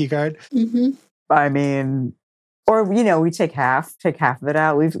do with the key card? Mm-hmm. I mean, or, we take half of it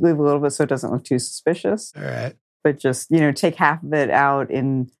out, leave a little bit so it doesn't look too suspicious. All right. But just, take half of it out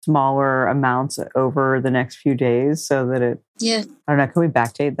in smaller amounts over the next few days so that I don't know, can we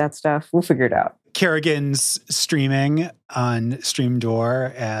backdate that stuff? We'll figure it out. Kerrigan's streaming on Stream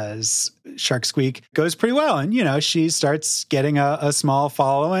Door as Shark Squeak goes pretty well. And, she starts getting a small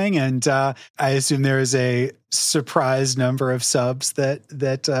following. And I assume there is a surprise number of subs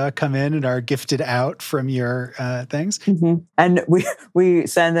that come in and are gifted out from your things. Mm-hmm. And we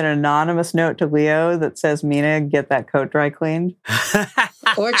send an anonymous note to Leo that says, Mina, get that coat dry cleaned.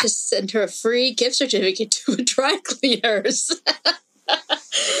 Or just send her a free gift certificate to a dry cleaners.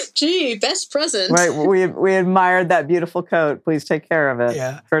 Gee, best present. Right. We admired that beautiful coat. Please take care of it.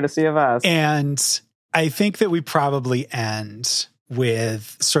 Yeah. Courtesy of us. And I think that we probably end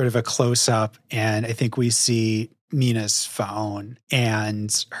with sort of a close-up, and I think we see Mina's phone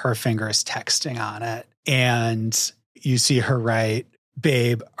and her fingers texting on it. And you see her write,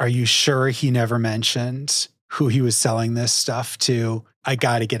 "Babe, are you sure he never mentioned who he was selling this stuff to? I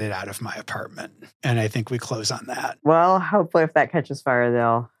got to get it out of my apartment." And I think we close on that. Well, hopefully if that catches fire,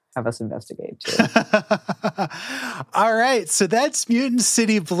 they'll have us investigate too. All right. So that's Mutant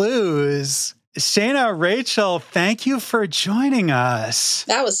City Blues. Shana, Rachel, thank you for joining us.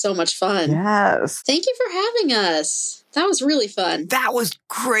 That was so much fun. Yes. Thank you for having us. That was really fun. That was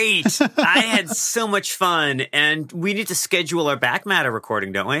great. I had so much fun. And we need to schedule our back matter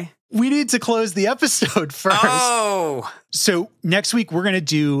recording, don't we? We need to close the episode first. Oh! So next week, we're going to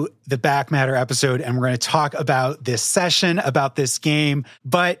do the back matter episode, and we're going to talk about this session, about this game.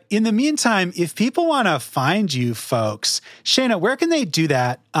 But in the meantime, if people want to find you folks, Shana, where can they do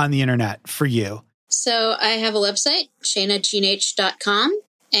that on the internet for you? So I have a website, shanagnh.com.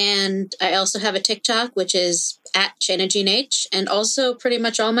 And I also have a TikTok, which is at ShanaGNH. And also pretty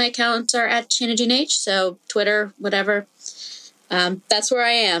much all my accounts are at ShanaGNH. So Twitter, whatever. That's where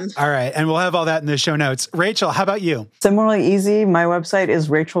I am. All right. And we'll have all that in the show notes. Rachel, how about you? Similarly easy. My website is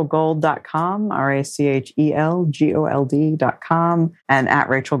rachelgold.com, RACHELGOLD.com. And at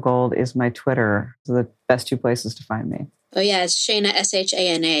Rachel Gold is my Twitter. So the best two places to find me. Oh, yeah. It's Shana,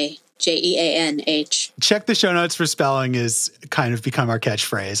 SHANA. JEANH. Check the show notes for spelling is kind of become our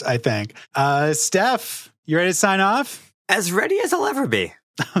catchphrase, I think. Steph, you ready to sign off? As ready as I'll ever be.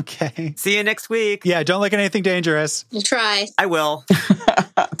 Okay. See you next week. Yeah, don't look at anything dangerous. We'll try. I will.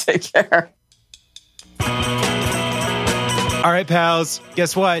 Take care. All right, pals.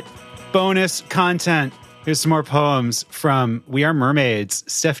 Guess what? Bonus content. Here's some more poems from We Are Mermaids,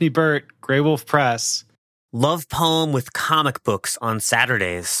 Stephanie Burt, Grey Wolf Press. Love poem with comic books on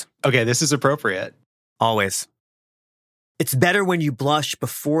Saturdays. Okay, this is appropriate. Always. It's better when you blush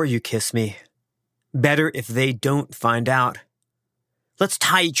before you kiss me. Better if they don't find out. Let's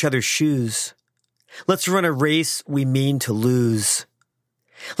tie each other's shoes. Let's run a race we mean to lose.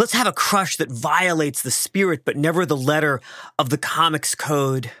 Let's have a crush that violates the spirit but never the letter of the comics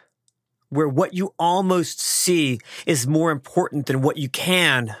code, where what you almost see is more important than what you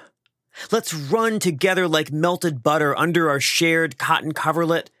can. Let's run together like melted butter under our shared cotton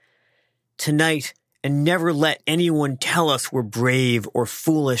coverlet tonight and never let anyone tell us we're brave or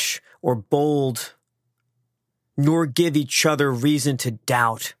foolish or bold, nor give each other reason to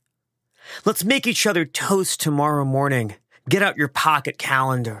doubt. Let's make each other toast tomorrow morning. Get out your pocket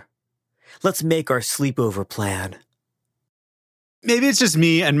calendar. Let's make our sleepover plan. Maybe it's just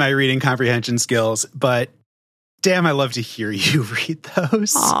me and my reading comprehension skills, but damn, I love to hear you read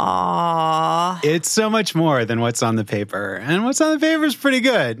those. Aww. It's so much more than what's on the paper. And what's on the paper is pretty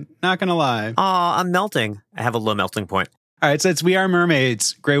good. Not going to lie. Aw, I'm melting. I have a low melting point. All right, so it's We Are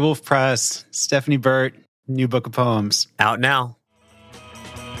Mermaids, Grey Wolf Press, Stephanie Burt, new book of poems. Out now.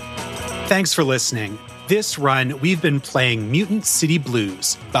 Thanks for listening. This run, we've been playing Mutant City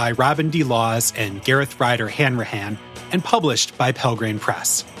Blues by Robin D. Laws and Gareth Ryder Hanrahan, and published by Pelgrane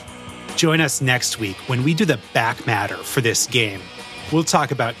Press. Join us next week when we do the back matter for this game. We'll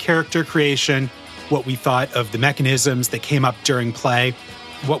talk about character creation, what we thought of the mechanisms that came up during play,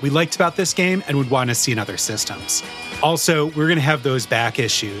 what we liked about this game and would want to see in other systems. Also, we're going to have those back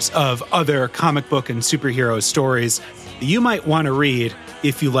issues of other comic book and superhero stories that you might want to read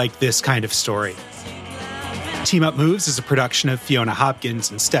if you like this kind of story. Team Up Moves is a production of Fiona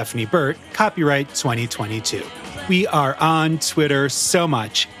Hopkins and Stephanie Burt, copyright 2022. We are on Twitter so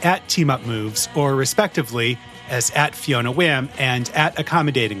much at Team Up Moves, or respectively as at Fiona Wham and at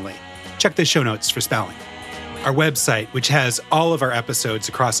Accommodatingly. Check the show notes for spelling. Our website, which has all of our episodes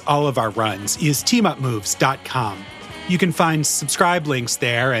across all of our runs, is teamupmoves.com. You can find subscribe links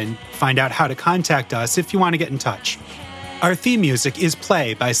there and find out how to contact us if you want to get in touch. Our theme music is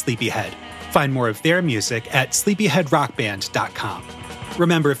Play by Sleepyhead. Find more of their music at sleepyheadrockband.com.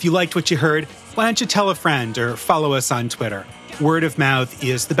 Remember, if you liked what you heard, why don't you tell a friend or follow us on Twitter? Word of mouth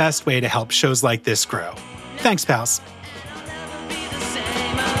is the best way to help shows like this grow. Thanks, pals.